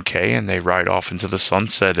girlfriend Kay, and they ride off into the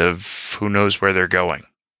sunset of who knows where they're going.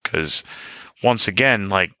 Because once again,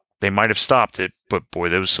 like, they might have stopped it, but boy,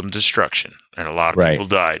 there was some destruction, and a lot of people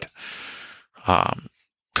died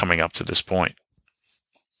coming up to this point.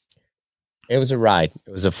 It was a ride.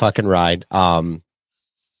 It was a fucking ride.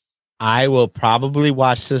 I will probably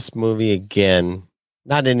watch this movie again,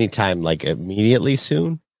 not anytime like immediately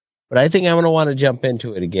soon, but I think I'm going to want to jump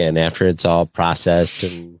into it again after it's all processed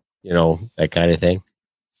and, you know, that kind of thing.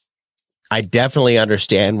 I definitely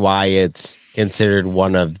understand why it's considered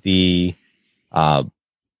one of the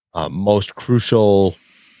most crucial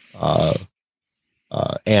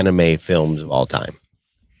anime films of all time.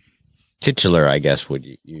 Titular, I guess,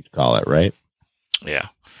 you'd call it, right? Yeah.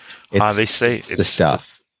 They say it's the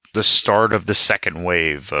stuff. The start of the second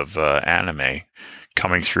wave of anime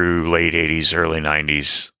coming through late 80s, early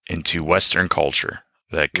 90s into Western culture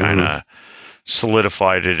that kind of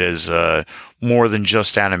solidified it as more than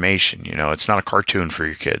just animation. You know, it's not a cartoon for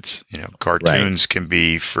your kids. You know, cartoons can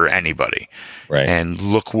be for anybody. Right. And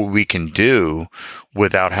look what we can do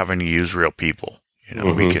without having to use real people. You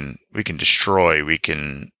know, we can destroy, we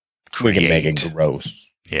can create. We can make it gross.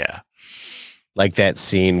 Yeah. Like that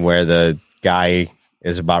scene where the guy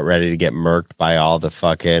is about ready to get murked by all the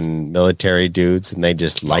fucking military dudes, and they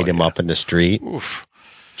just light him up in the street. Oof.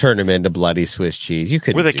 Turn him into bloody Swiss cheese. You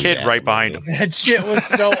could with a kid right behind him. That shit was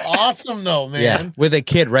so awesome, though, man. Yeah, with a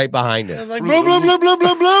kid right behind him. I was like, bloom, bloom, bloom, bloom,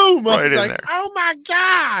 bloom, bloom. Right I was in like, there. oh my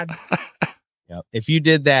god. Yep. If you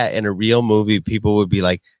did that in a real movie, people would be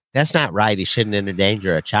like, "That's not right. He shouldn't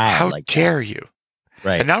endanger a child." How like dare that. you?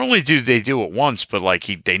 Right. And not only do they do it once, but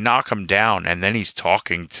like they knock him down, and then he's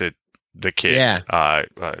talking to the kid. Yeah.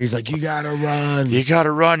 He's like, "You gotta run. You gotta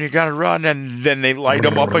run. You gotta run." And then they light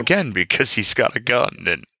him up again because he's got a gun.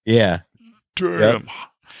 And yeah. Damn.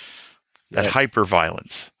 That hyper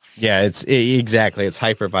violence. Yeah, exactly. It's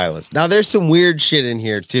hyper violence. Now there's some weird shit in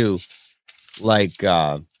here too. Like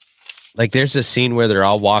there's a scene where they're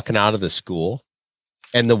all walking out of the school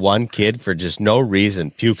And the one kid, for just no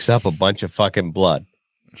reason, pukes up a bunch of fucking blood.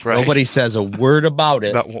 Right. Nobody says a word about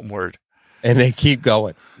it. Not one word. And they keep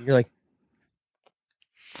going. You're like,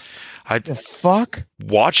 the fuck?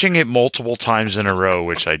 Watching it multiple times in a row,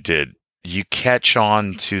 which I did, you catch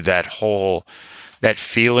on to that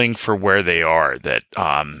feeling for where they are, that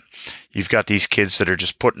you've got these kids that are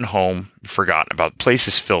just put in home, forgotten about. The place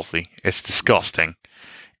is filthy. It's disgusting.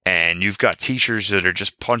 And you've got teachers that are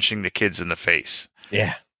just punching the kids in the face.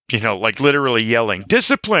 Yeah. Like literally yelling,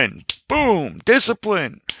 discipline, boom,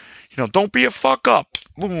 discipline. Don't be a fuck up,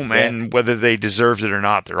 boom. Yeah. And whether they deserved it or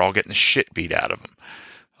not, they're all getting the shit beat out of them.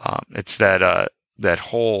 It's that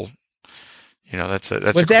whole, that's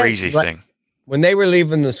a crazy thing. When they were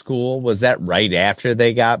leaving the school, was that right after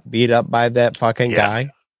they got beat up by that fucking guy?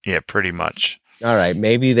 Yeah, pretty much. All right,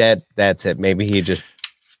 maybe that's it. Maybe he just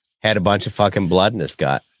had a bunch of fucking blood in his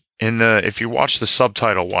gut. If you watch the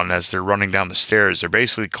subtitle one, as they're running down the stairs, they're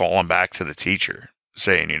basically calling back to the teacher,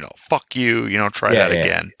 saying, fuck you, try that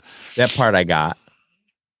again. That part I got,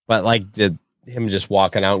 but like him just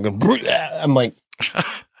walking out and going, I'm like.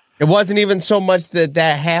 It wasn't even so much that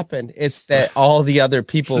happened. It's that all the other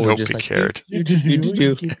people were just like, cared.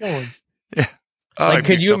 Keep going. Yeah. Like,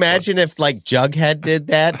 could you imagine if like Jughead did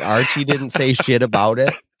that? Archie didn't say shit about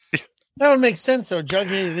it. That would make sense though.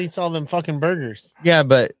 Jughead eats all them fucking burgers. Yeah,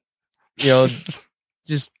 but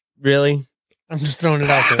just really. I'm just throwing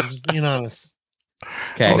it out there. I'm just being honest.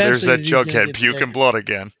 Okay. Oh, there's that Jughead puking blood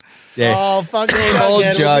again. Yeah. Oh, fucking old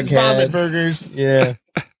Jughead. Vomit burgers. Yeah.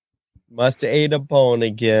 Must have ate a bone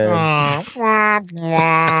again. All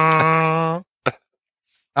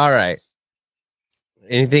right.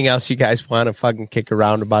 Anything else you guys want to fucking kick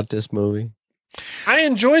around about this movie? I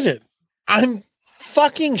enjoyed it. I'm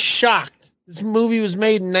fucking shocked. This movie was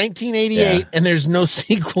made in 1988 and there's no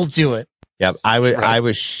sequel to it. Yep. I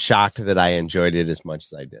was shocked that I enjoyed it as much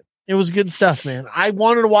as I did. It was good stuff, man. I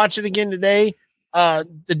wanted to watch it again today.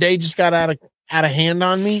 The day just got out of hand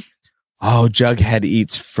on me. Oh, Jughead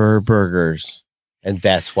eats fur burgers, and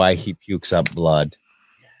that's why he pukes up blood.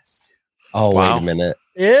 Oh, wow. Wait a minute.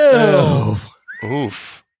 Ew. Oh.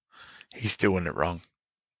 Oof. He's doing it wrong.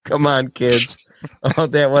 Come on, kids. Oh,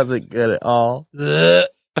 that wasn't good at all.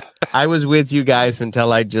 I was with you guys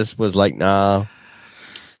until I just was like, nah.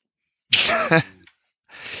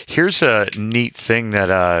 Here's a neat thing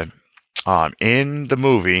that in the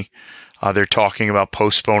movie, they're talking about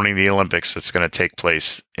postponing the Olympics that's going to take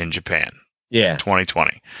place in Japan. Yeah.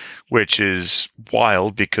 2020, which is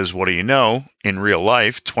wild because what do you know? In real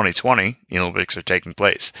life, 2020, the Olympics are taking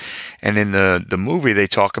place. And in the movie, they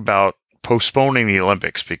talk about postponing the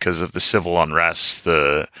Olympics because of the civil unrest,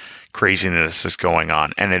 the craziness that's going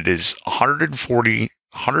on. And it is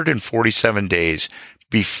 147 days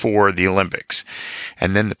before the Olympics.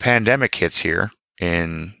 And then the pandemic hits here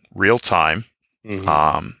in real time.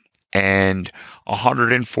 Mm-hmm. And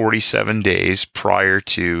 147 days prior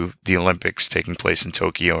to the Olympics taking place in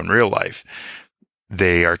Tokyo in real life,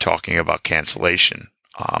 they are talking about cancellation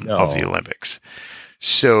of the Olympics.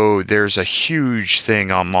 So there's a huge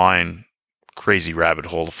thing online, crazy rabbit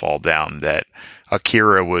hole to fall down, that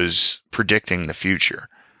Akira was predicting the future.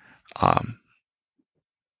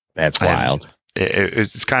 That's wild.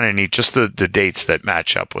 It's kind of neat. Just the dates that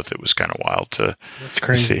match up with it was kind of wild to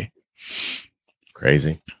see.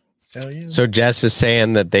 Crazy. Hell yeah. So Jess is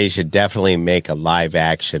saying that they should definitely make a live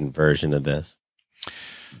action version of this.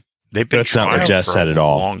 They've been That's not what Jess said at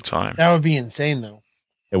all. A long time. That would be insane, though.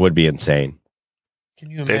 It would be insane. Can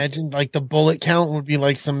you imagine? Like the bullet count would be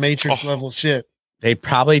like some Matrix level shit. They'd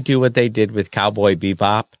probably do what they did with Cowboy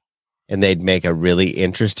Bebop, and they'd make a really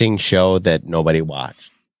interesting show that nobody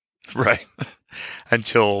watched. Right.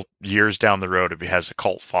 Until years down the road, it has a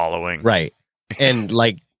cult following. Right. And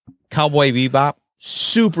like Cowboy Bebop,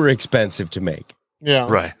 super expensive to make. Yeah.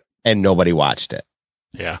 Right. And nobody watched it.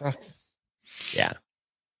 Yeah. Yeah.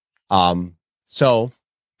 So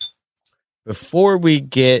before we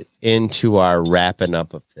get into our wrapping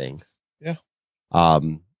up of things. Yeah.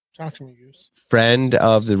 Talk to me, Goose. Friend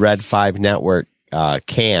of the Red 5 Network,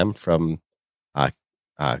 Cam from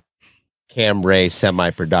Cam Ray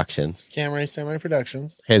Semi Productions.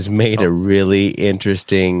 Has made a really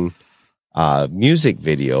interesting music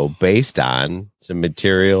video based on some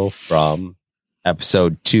material from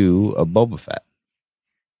episode 2 of Boba Fett.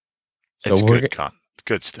 So it's good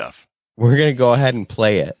good stuff. We're going to go ahead and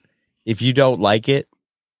play it. If you don't like it,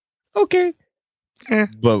 okay.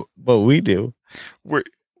 But we do.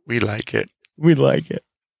 We like it. We like it.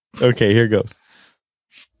 Okay, here goes.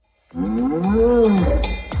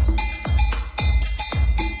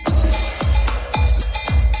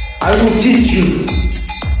 I will teach you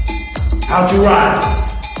how to ride.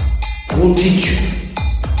 will teach you.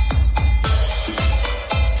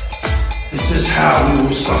 This is how we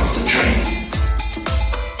will start the train.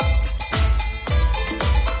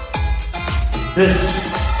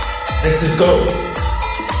 This makes it go.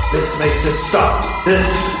 This makes it stop. This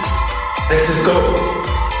makes it go.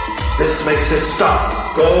 This makes it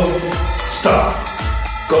stop. Go, stop.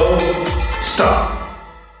 Go, stop.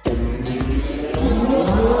 I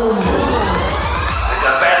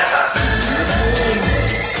got bad time.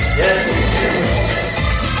 Yes.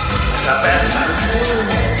 I got bad time.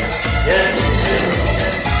 Yes.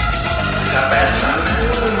 I got bad time.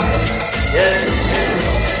 Yes.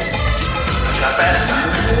 I got bad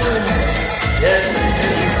time. Yes.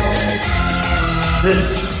 This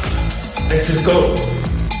makes it go.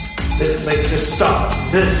 This makes it stop.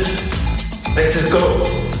 This makes it go.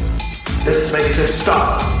 This makes it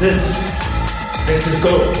stop. This makes it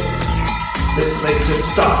go. This makes it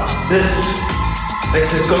stop. This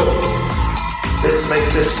makes it go. This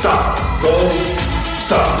makes it stop. Go,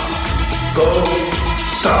 stop. Go,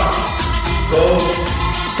 stop. Go,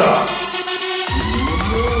 stop.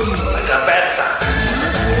 I got bad time.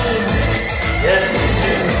 Yes.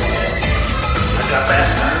 I got bad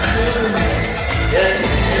time. Yes.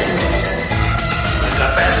 I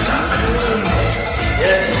got bad time.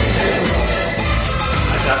 Yes.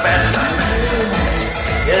 I got bad time.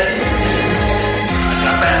 Yes. I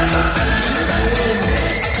got bad time.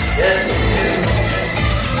 Yes.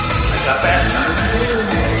 I got bad time.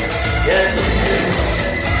 Yes.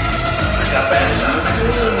 I got bad time.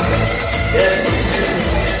 Yes.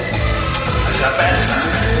 I got bad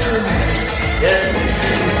time. Yes.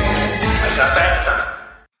 I got bad time.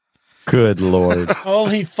 Good Lord.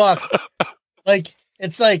 Holy fuck. Like,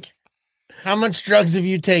 it's like, how much drugs have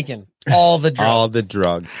you taken? All the drugs. All the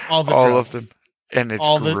drugs. All the All drugs. of them. And it's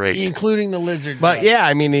All great. including the lizard. But drugs. yeah,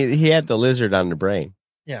 I mean, he had the lizard on the brain.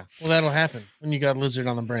 Yeah. Well, that'll happen when you got lizard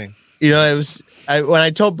on the brain. You know, when I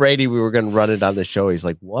told Brady we were going to run it on the show, he's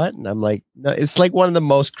like, "What?" And I'm like, "No, it's like one of the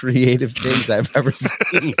most creative things I've ever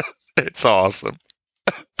seen." It's awesome.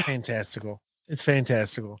 It's fantastical. It's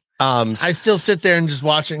fantastical. I I still sit there and just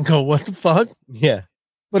watch it and go, what the fuck? yeah.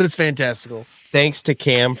 But it's fantastical. Thanks to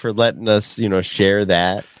Cam for letting us, share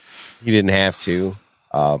that. He didn't have to.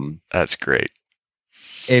 That's great.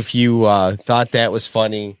 If you thought that was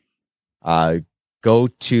funny, go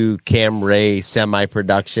to Cam Ray Semi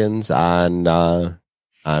Productions on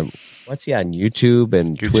what's he on YouTube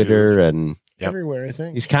and YouTube. Twitter, and Yep. Everywhere, I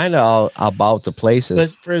think. he's kind of all about the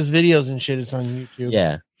places. But for his videos and shit, it's on YouTube.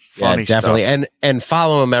 Yeah, Funny definitely. stuff. And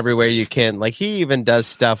follow him everywhere you can. Like, he even does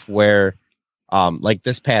stuff where, like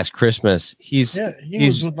this past Christmas, he's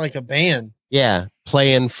was with like a band.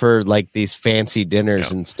 playing for like these fancy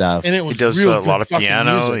dinners and stuff. And it He was does real a lot of good fucking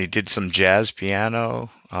piano. music. He did some jazz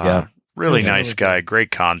piano. Yeah. Really It was nice really guy. good.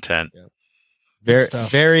 Great content. Very,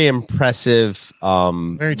 stuff. very impressive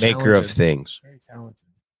Very maker of talented. things. Very talented.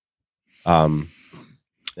 And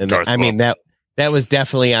Darth I mean that was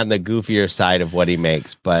definitely on the goofier side of what he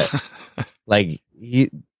makes, but like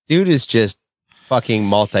dude is just fucking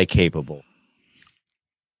multi-capable.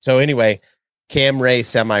 So anyway, Cam Ray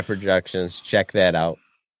Semi Productions, check that out.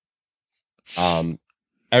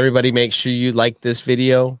 Everybody make sure you like this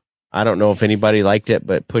video. I don't know if anybody liked it,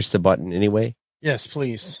 but push the button anyway. Yes,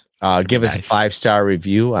 please. Give us a Nice. 5-star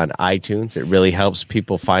review on iTunes. It really helps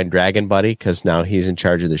people find Dragon Buddy because now he's in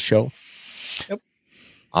charge of the show. Yep.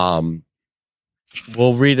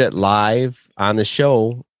 We'll read it live on the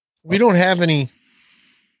show. We don't have any.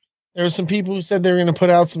 There were some people who said they were going to put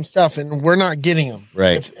out some stuff, and we're not getting them.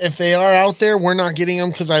 Right. If they are out there, we're not getting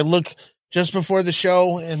them because I look just before the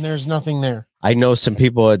show, and there's nothing there. I know some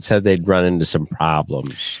people had said they'd run into some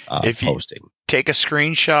problems If you- posting. Take a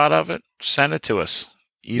screenshot of it. Send it to us.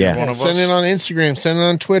 Either Yeah. one of Send us. it on Instagram, send it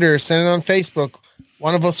on Twitter, send it on Facebook.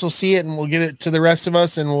 One of us will see it, and we'll get it to the rest of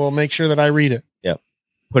us, and we'll make sure that I read it.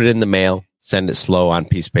 Put it in the mail. Send it slow on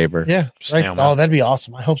piece of paper. Yeah. Right. Snail mail. Oh, that'd be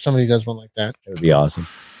awesome. I hope somebody does one like that. It would be awesome.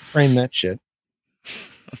 Frame that shit.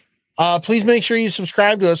 Please make sure you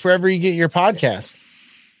subscribe to us wherever you get your podcast.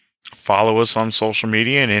 Follow us on social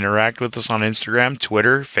media and interact with us on Instagram,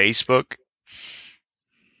 Twitter, Facebook.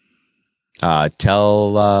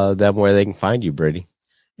 Tell them where they can find you, Brady.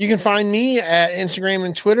 You can find me at Instagram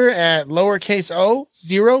and Twitter at lowercase o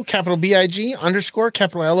 0 capital BIG underscore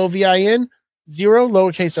capital LOVIN 0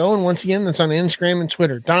 lowercase o. And once again, that's on Instagram and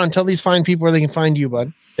Twitter. Don, tell these fine people where they can find you,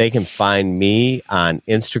 bud. They can find me on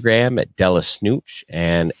Instagram at Della Snooch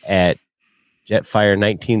and at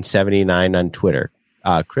Jetfire1979 on Twitter.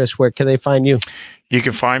 Chris, where can they find you? You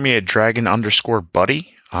can find me at dragon_buddy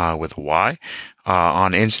with a Y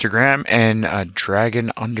on Instagram, and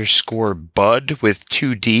dragon_bud with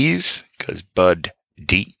 2 D's because Bud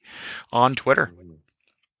D on Twitter.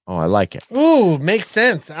 Oh, I like it. Ooh, makes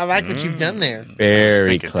sense. I like what you've done there.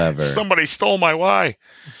 Very clever. Somebody stole my Y.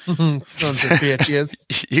 Sons of bitches.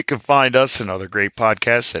 You can find us and other great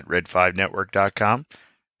podcasts at red5network.com.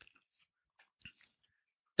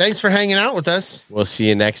 Thanks for hanging out with us. We'll see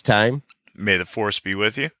you next time. May the force be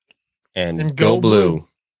with you. And go blue.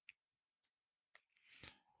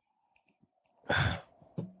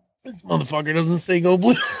 This motherfucker doesn't say go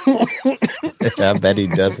blue. I bet he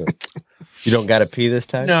doesn't. You don't got to pee this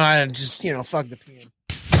time? No, I just, fuck the peeing.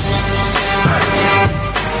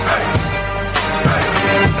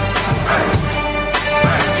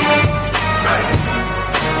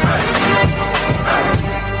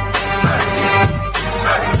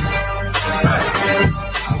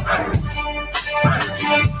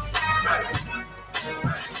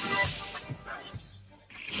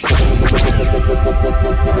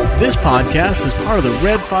 This podcast is part of the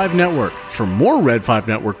Red 5 Network. For more Red 5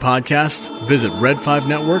 Network podcasts, visit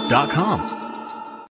red5network.com.